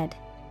ahead.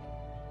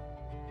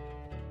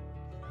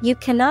 You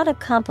cannot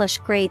accomplish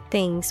great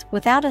things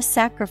without a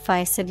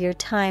sacrifice of your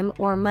time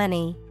or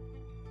money.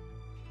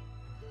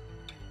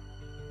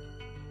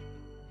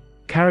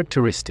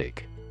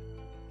 Characteristic.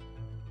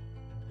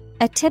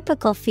 A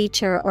typical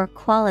feature or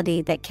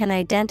quality that can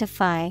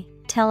identify,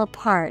 tell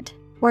apart,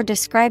 or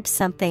describe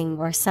something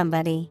or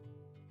somebody.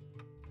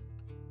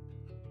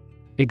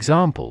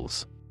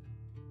 Examples: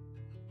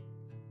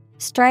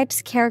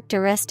 stripes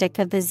characteristic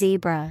of the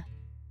zebra.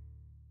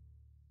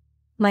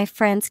 My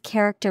friend's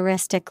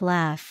characteristic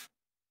laugh.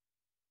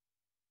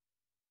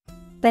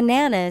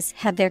 Bananas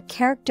have their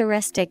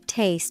characteristic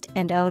taste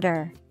and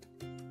odor.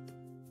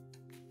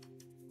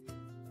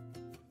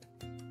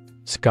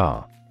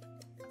 Scar.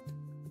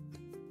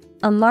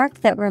 A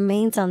mark that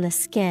remains on the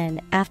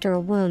skin after a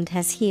wound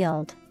has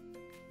healed.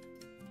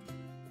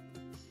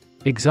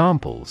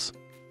 Examples: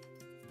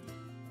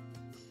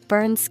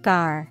 burn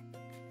scar.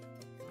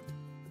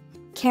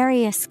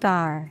 Carry a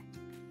scar.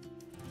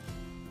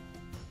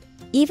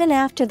 Even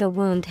after the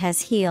wound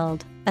has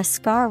healed, a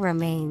scar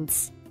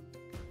remains.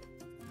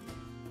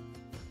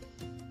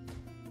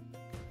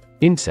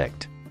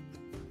 Insect.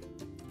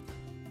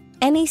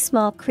 Any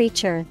small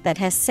creature that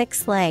has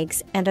 6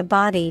 legs and a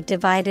body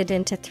divided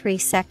into 3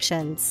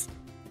 sections.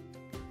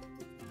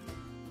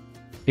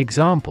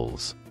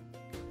 Examples: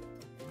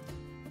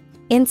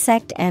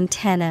 insect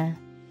antenna.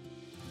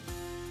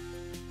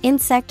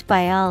 Insect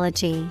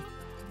biology.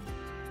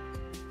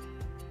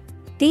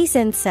 These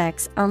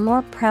insects are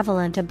more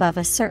prevalent above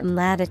a certain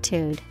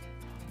latitude.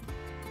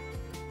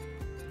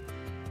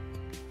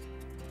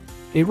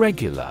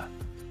 Irregular.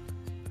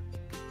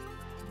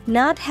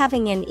 Not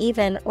having an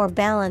even or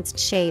balanced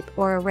shape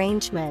or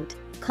arrangement,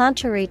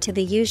 contrary to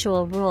the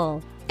usual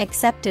rule,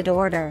 accepted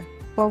order,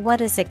 or what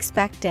is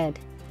expected.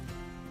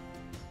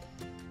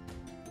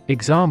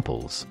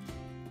 Examples: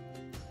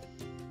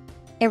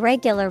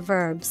 irregular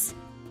verbs.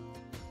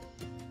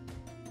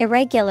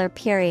 Irregular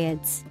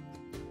periods.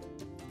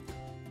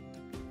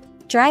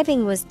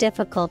 Driving was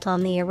difficult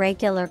on the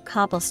irregular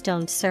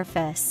cobblestone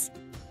surface.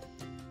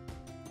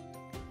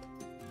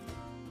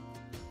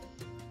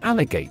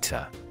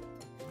 Alligator.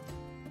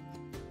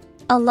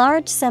 A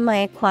large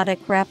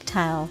semi-aquatic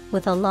reptile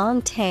with a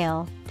long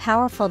tail,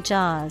 powerful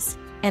jaws,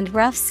 and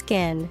rough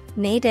skin,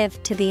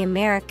 native to the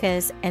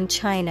Americas and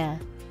China.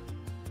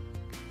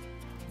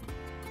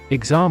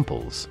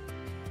 Examples: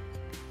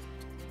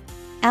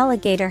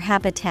 alligator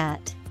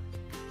habitat.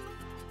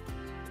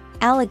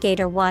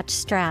 Alligator watch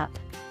strap.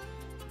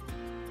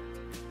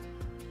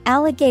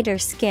 Alligator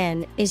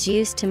skin is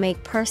used to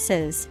make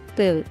purses,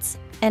 boots,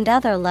 and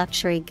other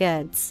luxury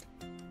goods.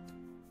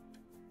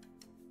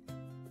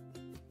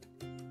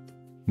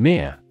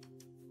 Mere.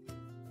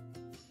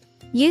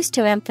 Used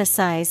to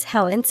emphasize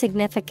how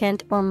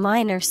insignificant or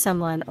minor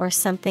someone or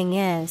something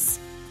is.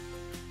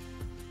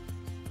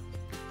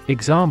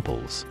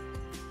 Examples: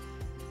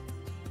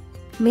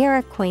 mere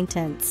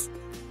acquaintance.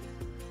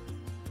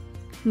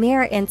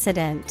 Mere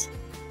incident.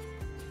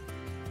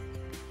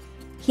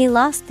 He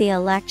lost the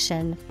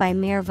election by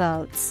mere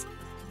votes.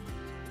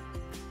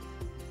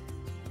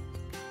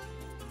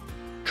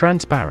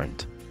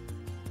 Transparent.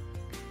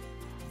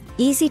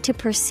 Easy to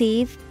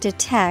perceive,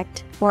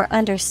 detect, or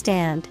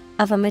understand,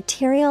 of a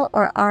material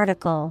or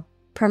article,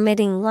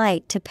 permitting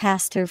light to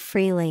pass through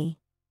freely.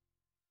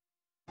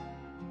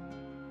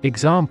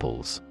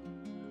 Examples: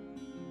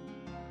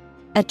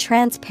 a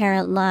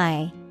transparent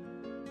lie.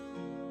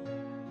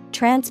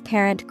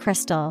 Transparent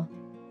crystal.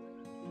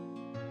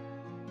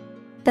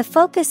 The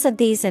focus of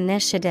these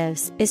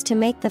initiatives is to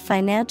make the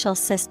financial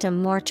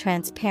system more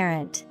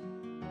transparent.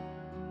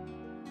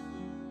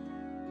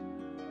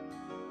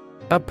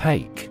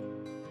 Opaque.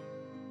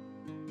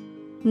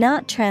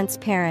 Not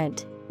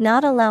transparent,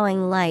 not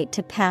allowing light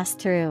to pass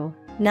through,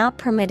 not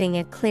permitting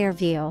a clear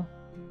view.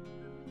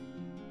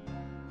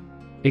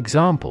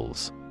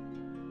 Examples: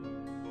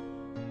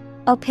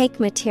 Opaque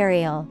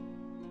material.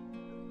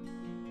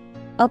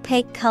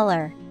 Opaque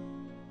color.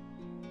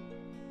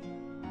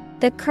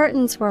 The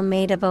curtains were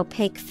made of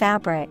opaque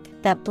fabric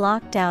that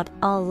blocked out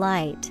all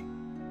light.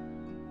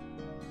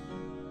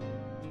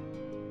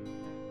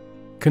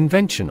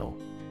 Conventional.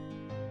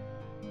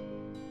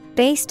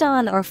 Based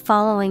on or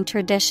following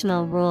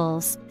traditional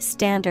rules,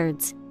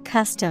 standards,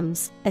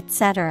 customs,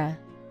 etc.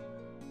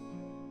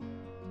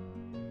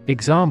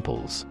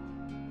 Examples: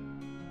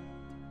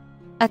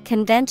 A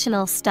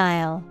conventional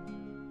style.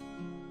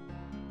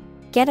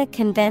 Get a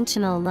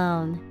conventional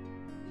loan.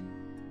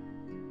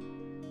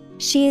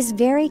 She is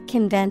very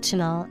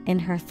conventional in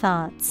her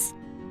thoughts.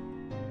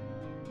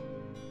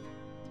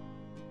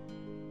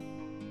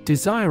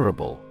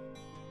 Desirable.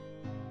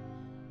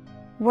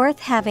 Worth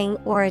having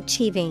or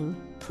achieving,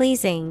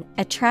 pleasing,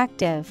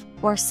 attractive,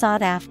 or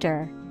sought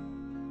after.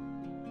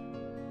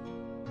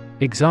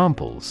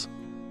 Examples: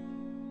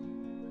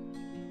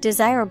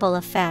 Desirable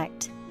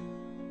effect.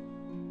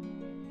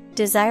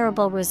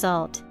 Desirable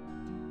result.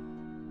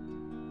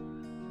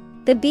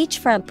 The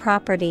beachfront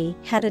property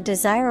had a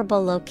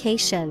desirable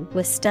location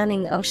with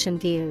stunning ocean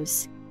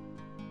views.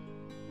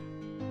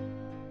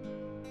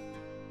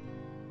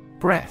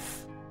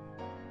 Breath.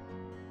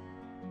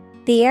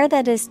 The air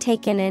that is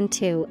taken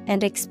into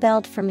and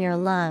expelled from your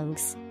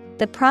lungs.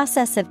 The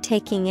process of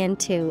taking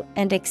into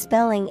and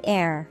expelling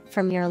air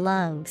from your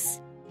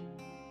lungs.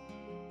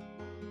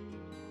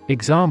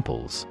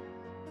 Examples: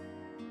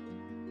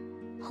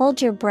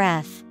 Hold your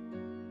breath.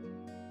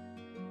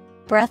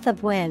 Breath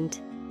of wind.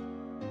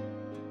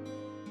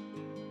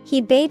 He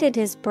bated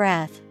his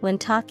breath when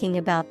talking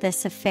about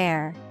this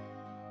affair.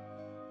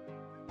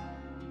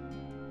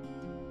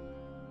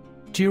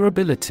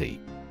 Durability.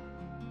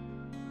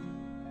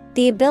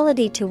 The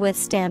ability to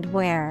withstand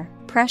wear,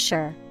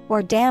 pressure,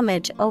 or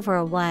damage over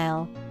a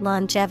while.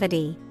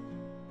 Longevity.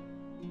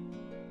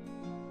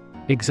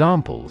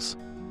 Examples: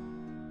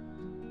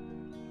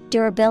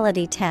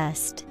 Durability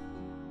test.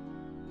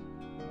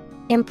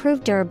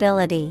 Improved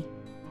durability.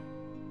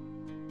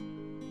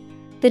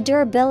 The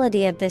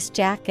durability of this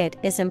jacket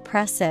is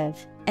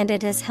impressive, and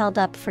it has held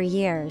up for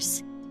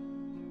years.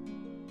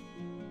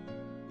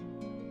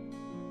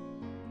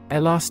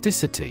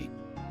 Elasticity.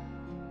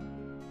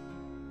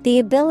 The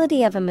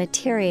ability of a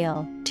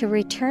material to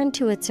return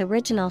to its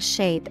original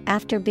shape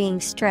after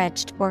being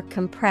stretched or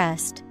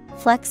compressed.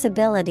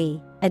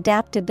 Flexibility,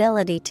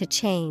 adaptability to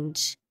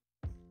change.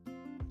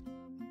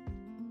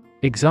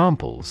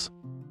 Examples: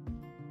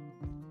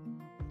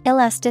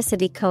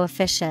 Elasticity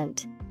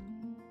coefficient.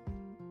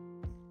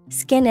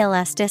 Skin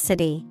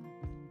elasticity.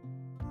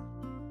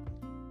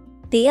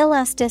 The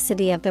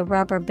elasticity of the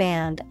rubber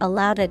band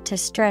allowed it to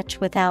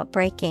stretch without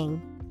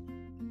breaking.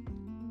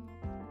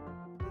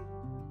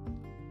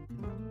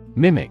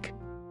 Mimic.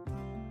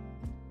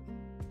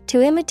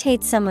 To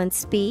imitate someone's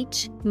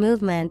speech,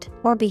 movement,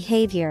 or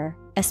behavior,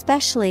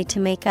 especially to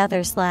make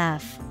others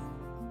laugh.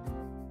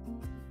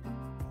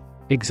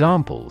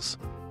 Examples: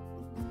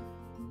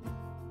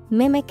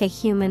 Mimic a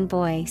human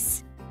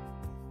voice.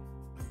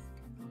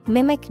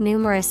 Mimic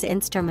numerous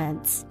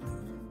instruments.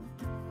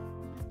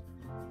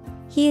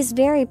 He is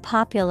very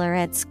popular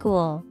at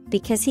school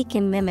because he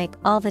can mimic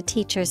all the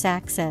teachers'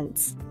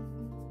 accents.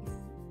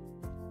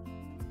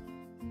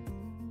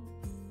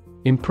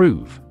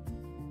 Improve.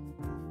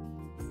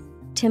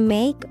 To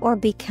make or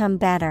become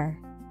better.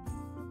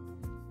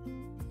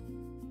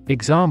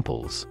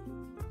 Examples: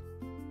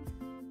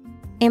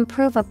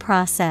 Improve a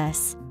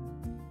process.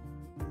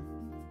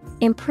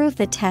 Improve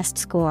the test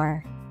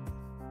score.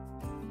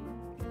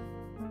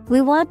 We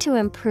want to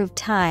improve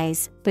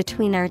ties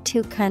between our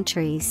two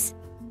countries.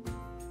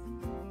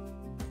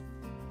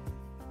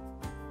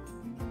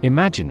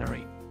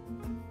 Imaginary.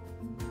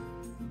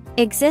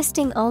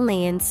 Existing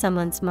only in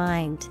someone's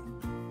mind.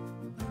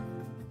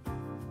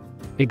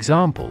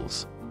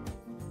 Examples: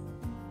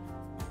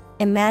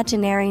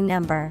 Imaginary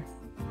number.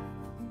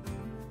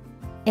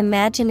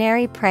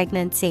 Imaginary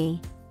pregnancy.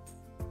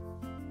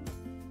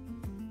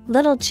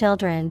 Little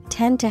children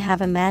tend to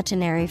have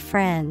imaginary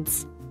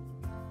friends.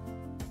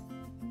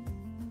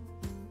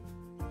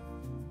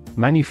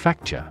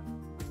 Manufacture.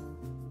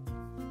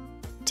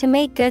 To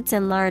make goods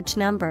in large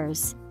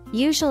numbers,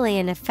 usually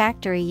in a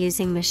factory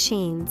using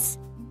machines.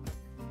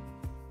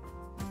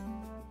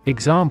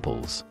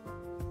 Examples: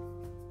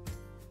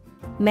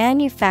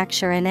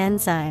 Manufacture an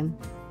enzyme.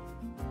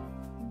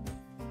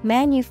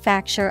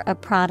 Manufacture a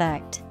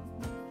product.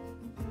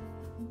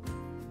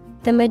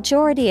 The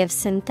majority of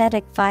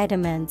synthetic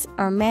vitamins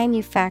are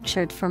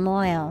manufactured from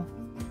oil.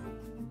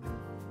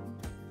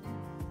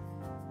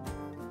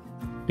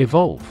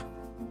 Evolve.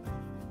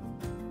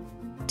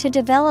 To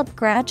develop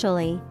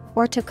gradually,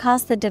 or to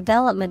cause the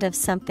development of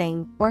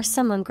something or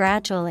someone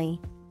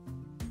gradually.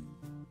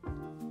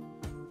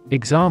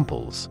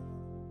 Examples: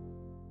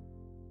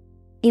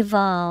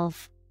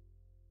 Evolve.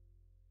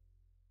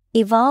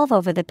 Evolve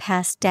over the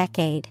past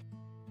decade.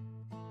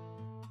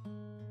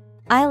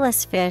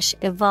 Eyeless fish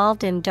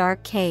evolved in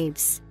dark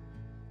caves.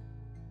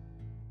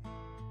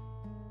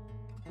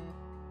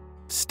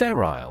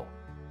 Sterile.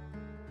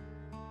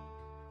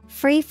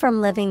 Free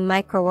from living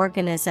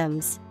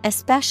microorganisms,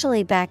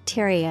 especially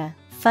bacteria,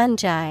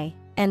 fungi,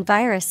 and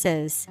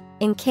viruses,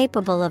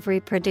 incapable of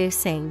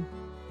reproducing.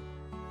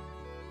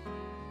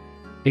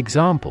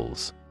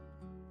 Examples: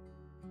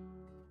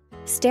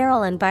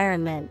 Sterile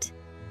environment.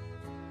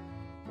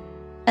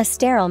 A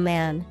sterile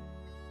man.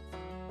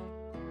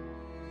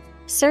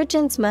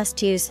 Surgeons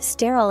must use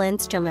sterile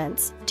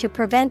instruments to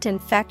prevent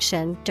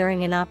infection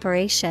during an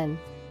operation.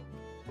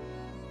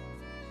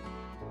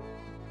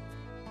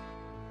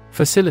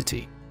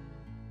 Facility.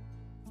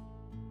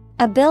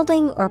 A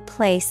building or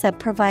place that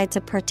provides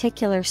a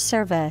particular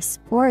service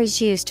or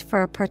is used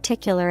for a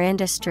particular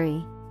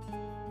industry.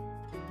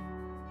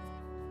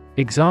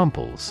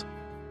 Examples: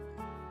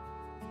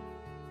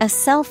 A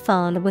cell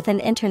phone with an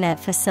internet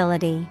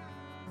facility.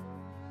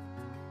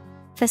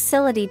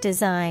 Facility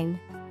design.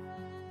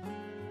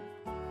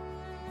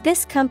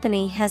 This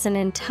company has an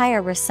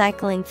entire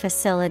recycling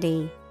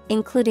facility,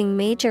 including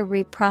major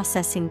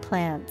reprocessing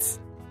plants.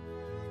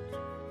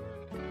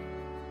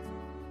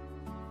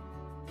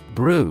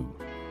 Brew.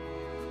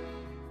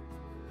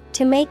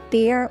 To make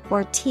beer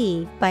or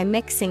tea by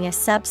mixing a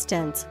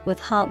substance with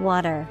hot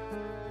water.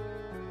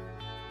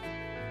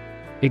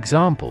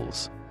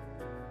 Examples: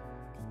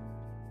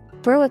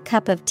 Brew a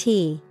cup of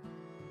tea.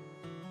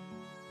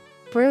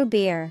 Brew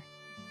beer.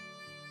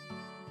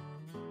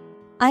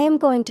 I am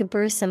going to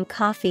brew some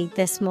coffee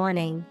this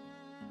morning.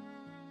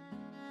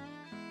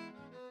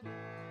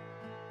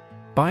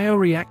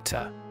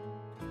 Bioreactor.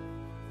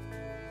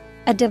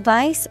 A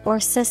device or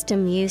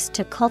system used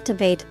to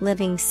cultivate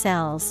living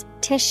cells,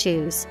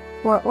 tissues,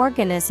 or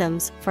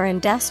organisms for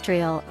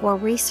industrial or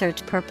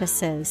research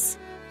purposes.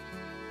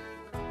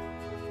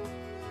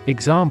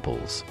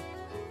 Examples: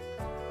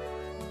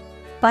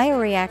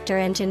 Bioreactor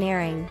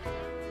engineering.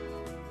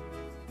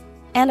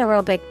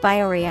 Anaerobic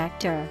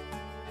bioreactor.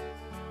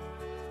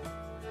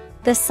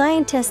 The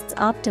scientists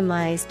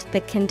optimized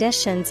the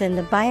conditions in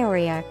the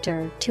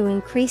bioreactor to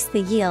increase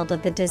the yield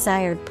of the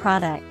desired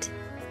product.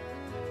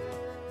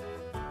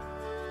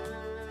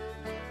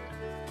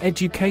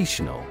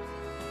 Educational.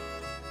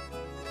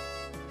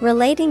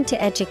 Relating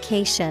to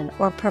education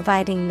or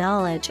providing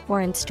knowledge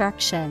or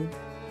instruction.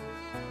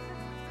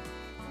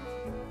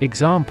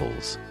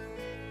 Examples: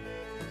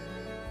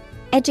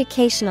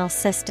 Educational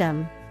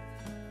system.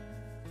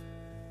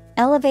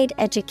 Elevate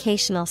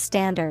educational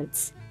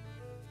standards.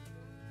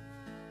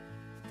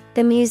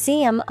 The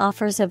museum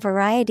offers a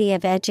variety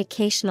of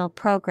educational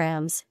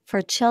programs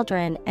for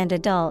children and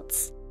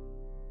adults.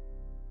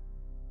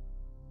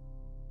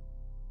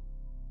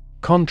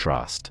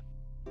 Contrast.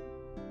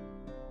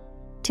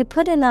 To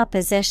put in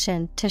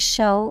opposition to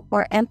show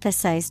or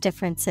emphasize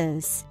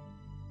differences.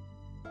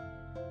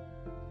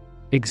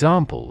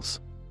 Examples: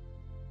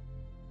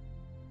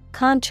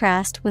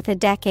 Contrast with a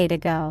decade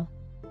ago.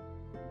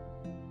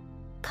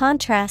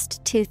 Contrast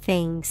two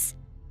things.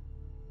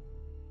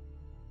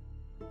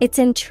 It's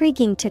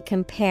intriguing to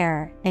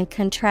compare and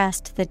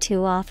contrast the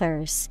two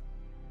authors.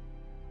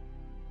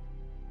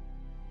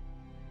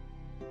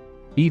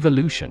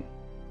 Evolution.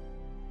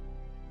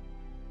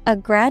 A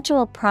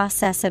gradual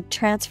process of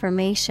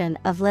transformation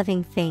of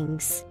living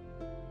things.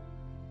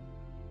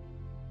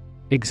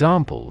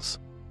 Examples: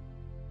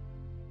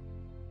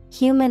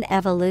 Human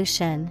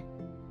evolution.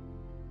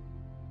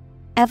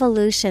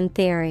 Evolution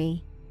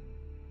theory.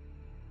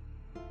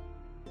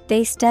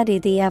 They study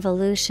the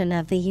evolution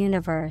of the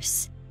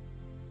universe.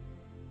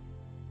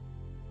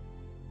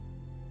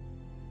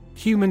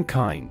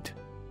 Humankind.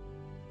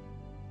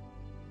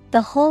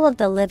 The whole of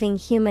the living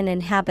human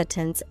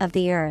inhabitants of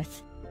the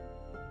earth.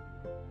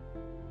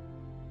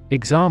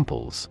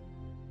 Examples: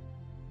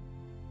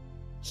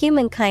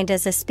 Humankind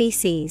as a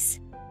species.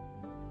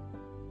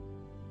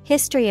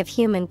 History of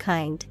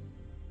humankind.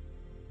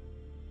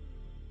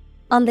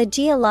 On the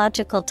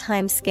geological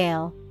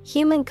timescale,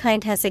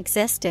 humankind has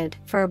existed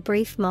for a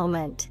brief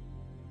moment.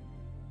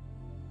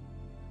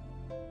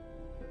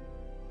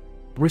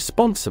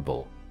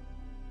 Responsible.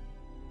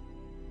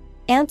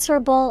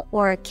 Answerable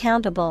or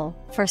accountable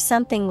for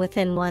something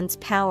within one's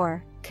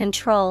power,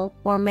 control,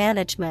 or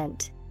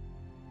management.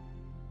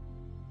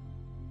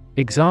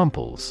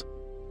 Examples: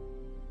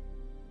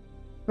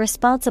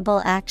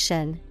 Responsible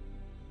action.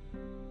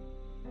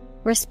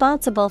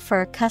 Responsible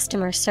for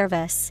customer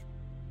service.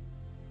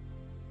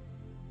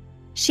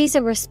 She's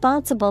a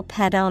responsible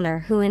pet owner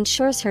who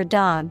ensures her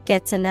dog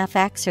gets enough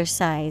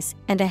exercise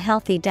and a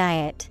healthy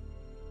diet.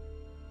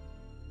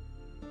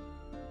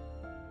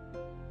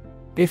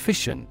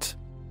 Efficient.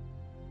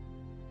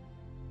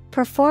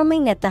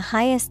 Performing at the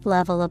highest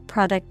level of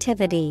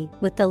productivity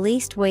with the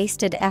least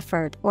wasted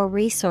effort or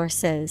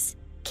resources,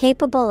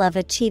 Capable of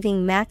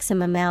achieving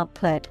maximum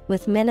output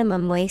with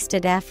minimum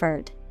wasted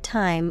effort,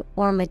 time,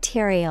 or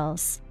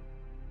materials.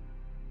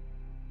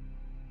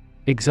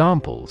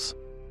 Examples: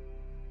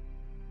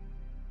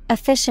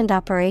 Efficient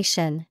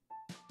operation.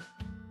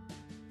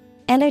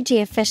 Energy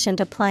efficient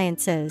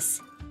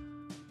appliances.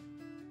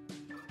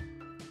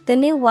 The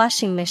new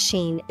washing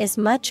machine is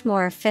much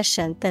more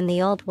efficient than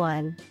the old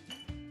one.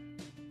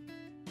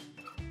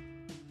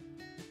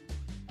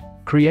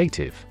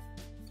 Creative.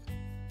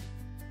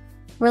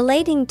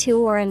 Relating to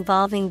or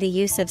involving the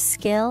use of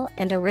skill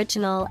and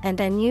original and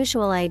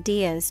unusual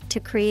ideas to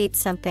create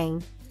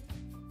something.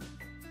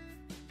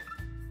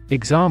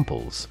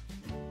 Examples: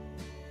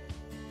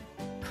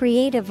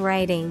 Creative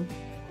writing.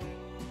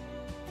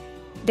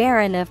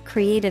 Barren of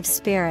creative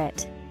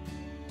spirit.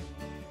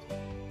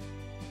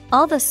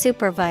 All the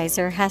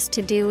supervisor has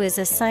to do is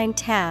assign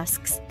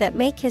tasks that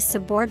make his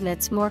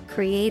subordinates more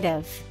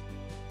creative.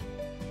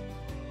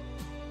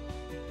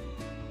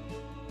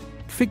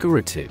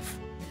 Figurative.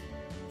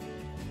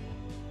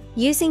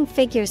 Using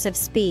figures of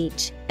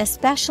speech,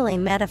 especially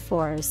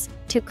metaphors,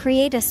 to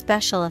create a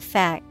special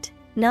effect,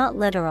 not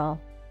literal.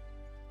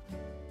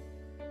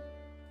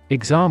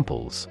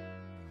 Examples: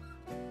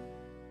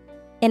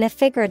 In a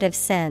figurative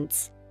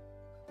sense.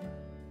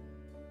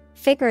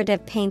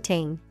 Figurative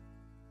painting.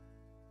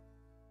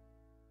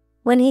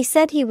 When he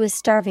said he was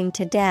starving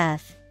to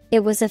death,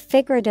 it was a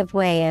figurative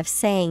way of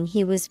saying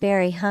he was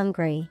very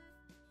hungry.